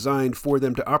regulated and designed for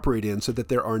them to operate in so that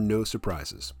there are no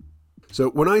surprises. So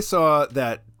when I saw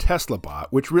that Tesla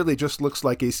bot, which really just looks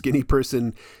like a skinny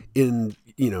person in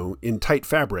tight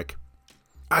fabric,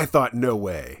 I thought, no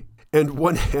way. And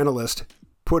one analyst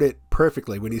put it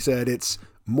perfectly when he said it's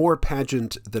more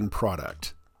pageant than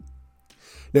product.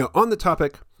 Now, on the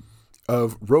topic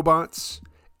of robots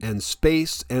and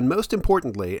space, and most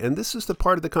importantly, and this is the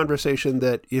part of the conversation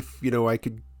that if, I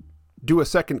could do a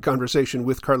second conversation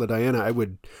with Carla Diana, I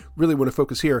would really want to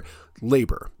focus here,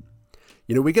 labor.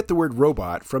 We get the word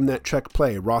robot from that Czech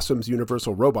play, Rossum's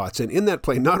Universal Robots, and in that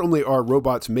play, not only are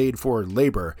robots made for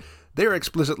labor, they are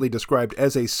explicitly described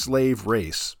as a slave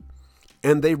race,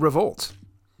 and they revolt.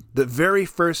 The very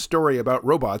first story about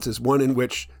robots is one in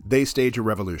which they stage a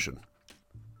revolution.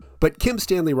 But Kim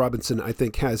Stanley Robinson, I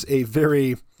think, has a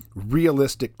very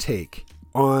realistic take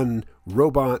on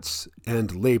robots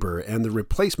and labor and the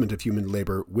replacement of human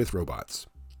labor with robots.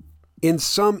 In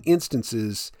some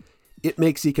instances, it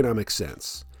makes economic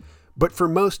sense, but for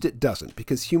most it doesn't,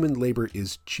 because human labor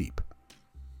is cheap.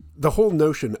 The whole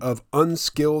notion of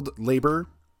unskilled labor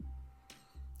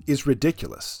is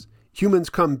ridiculous. Humans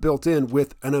come built in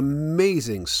with an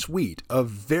amazing suite of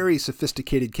very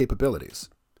sophisticated capabilities.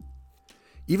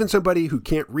 Even somebody who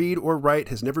can't read or write,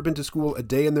 has never been to school a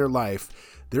day in their life,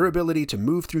 their ability to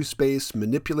move through space,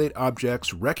 manipulate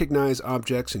objects, recognize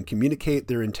objects, and communicate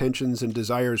their intentions and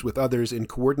desires with others in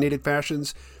coordinated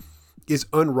fashions is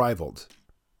unrivaled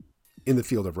in the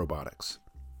field of robotics.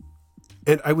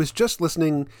 And I was just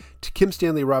listening to Kim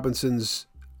Stanley Robinson's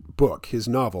book, his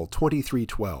novel,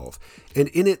 2312, and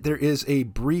in it there is a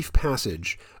brief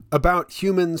passage about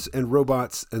humans and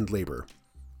robots and labor.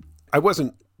 I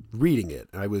wasn't reading it,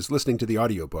 I was listening to the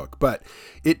audiobook, but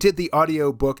it did the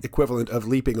audiobook equivalent of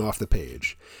leaping off the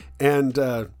page. And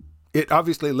it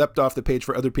obviously leapt off the page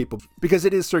for other people because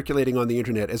it is circulating on the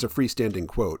internet as a freestanding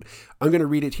quote. I'm going to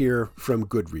read it here from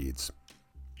Goodreads.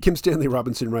 Kim Stanley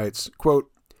Robinson writes, quote,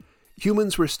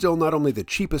 Humans were still not only the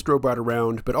cheapest robot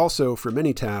around, but also, for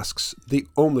many tasks, the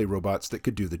only robots that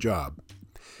could do the job.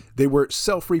 They were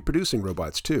self-reproducing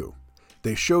robots, too.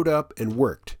 They showed up and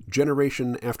worked,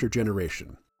 generation after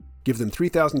generation. Give them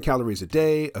 3,000 calories a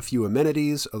day, a few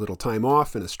amenities, a little time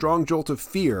off, and a strong jolt of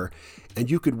fear,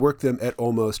 and you could work them at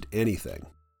almost anything.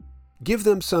 Give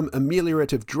them some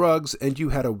ameliorative drugs, and you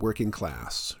had a working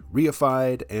class,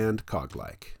 reified and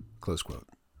cog-like. Close quote.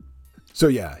 So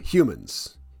yeah,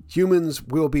 humans. Humans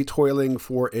will be toiling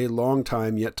for a long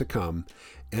time yet to come,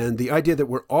 and the idea that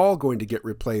we're all going to get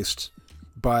replaced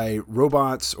by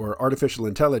robots or artificial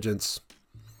intelligence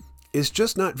is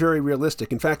just not very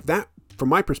realistic. In fact, that, from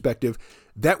my perspective,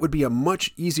 that would be a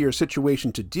much easier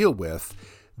situation to deal with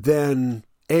than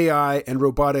AI and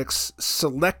robotics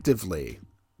selectively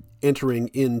entering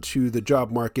into the job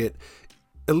market,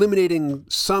 eliminating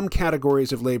some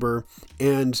categories of labor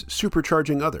and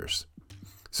supercharging others.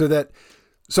 So that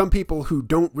some people who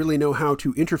don't really know how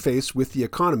to interface with the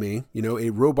economy, a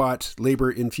robot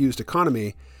labor-infused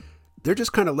economy, they're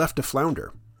just kind of left to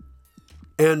flounder.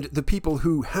 And the people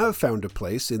who have found a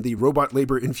place in the robot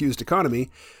labor-infused economy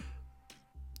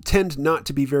tend not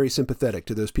to be very sympathetic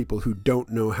to those people who don't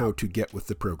know how to get with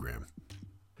the program.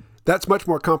 That's much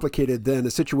more complicated than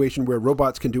a situation where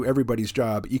robots can do everybody's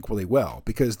job equally well,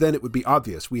 because then it would be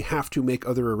obvious we have to make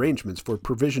other arrangements for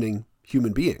provisioning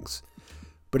human beings.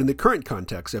 But in the current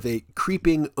context of a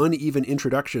creeping, uneven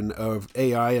introduction of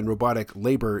AI and robotic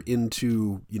labor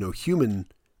into, human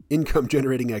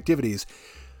income-generating activities,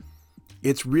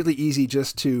 it's really easy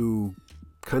just to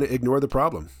kind of ignore the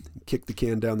problem, kick the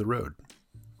can down the road.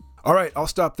 All right, I'll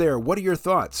stop there. What are your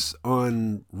thoughts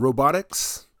on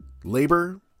robotics,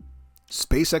 labor,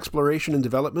 space exploration and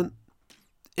development?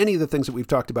 Any of the things that we've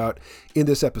talked about in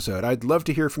this episode. I'd love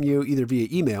to hear from you either via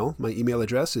email. My email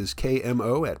address is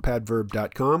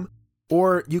kmo@padverb.com,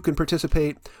 or you can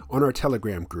participate on our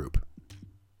Telegram group,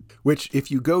 which, if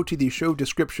you go to the show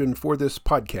description for this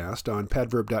podcast on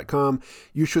padverb.com,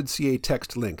 you should see a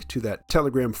text link to that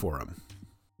Telegram forum.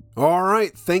 All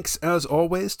right, thanks as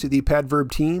always to the Padverb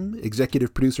team,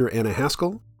 executive producer Anna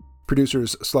Haskell,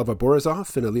 producers Slava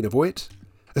Borisov and Alina Voigt,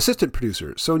 assistant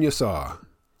producer Sonia Saw,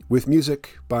 with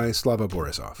music by Slava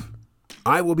Borisov.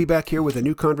 I will be back here with a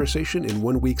new conversation in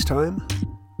 1 week's time.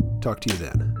 Talk to you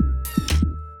then.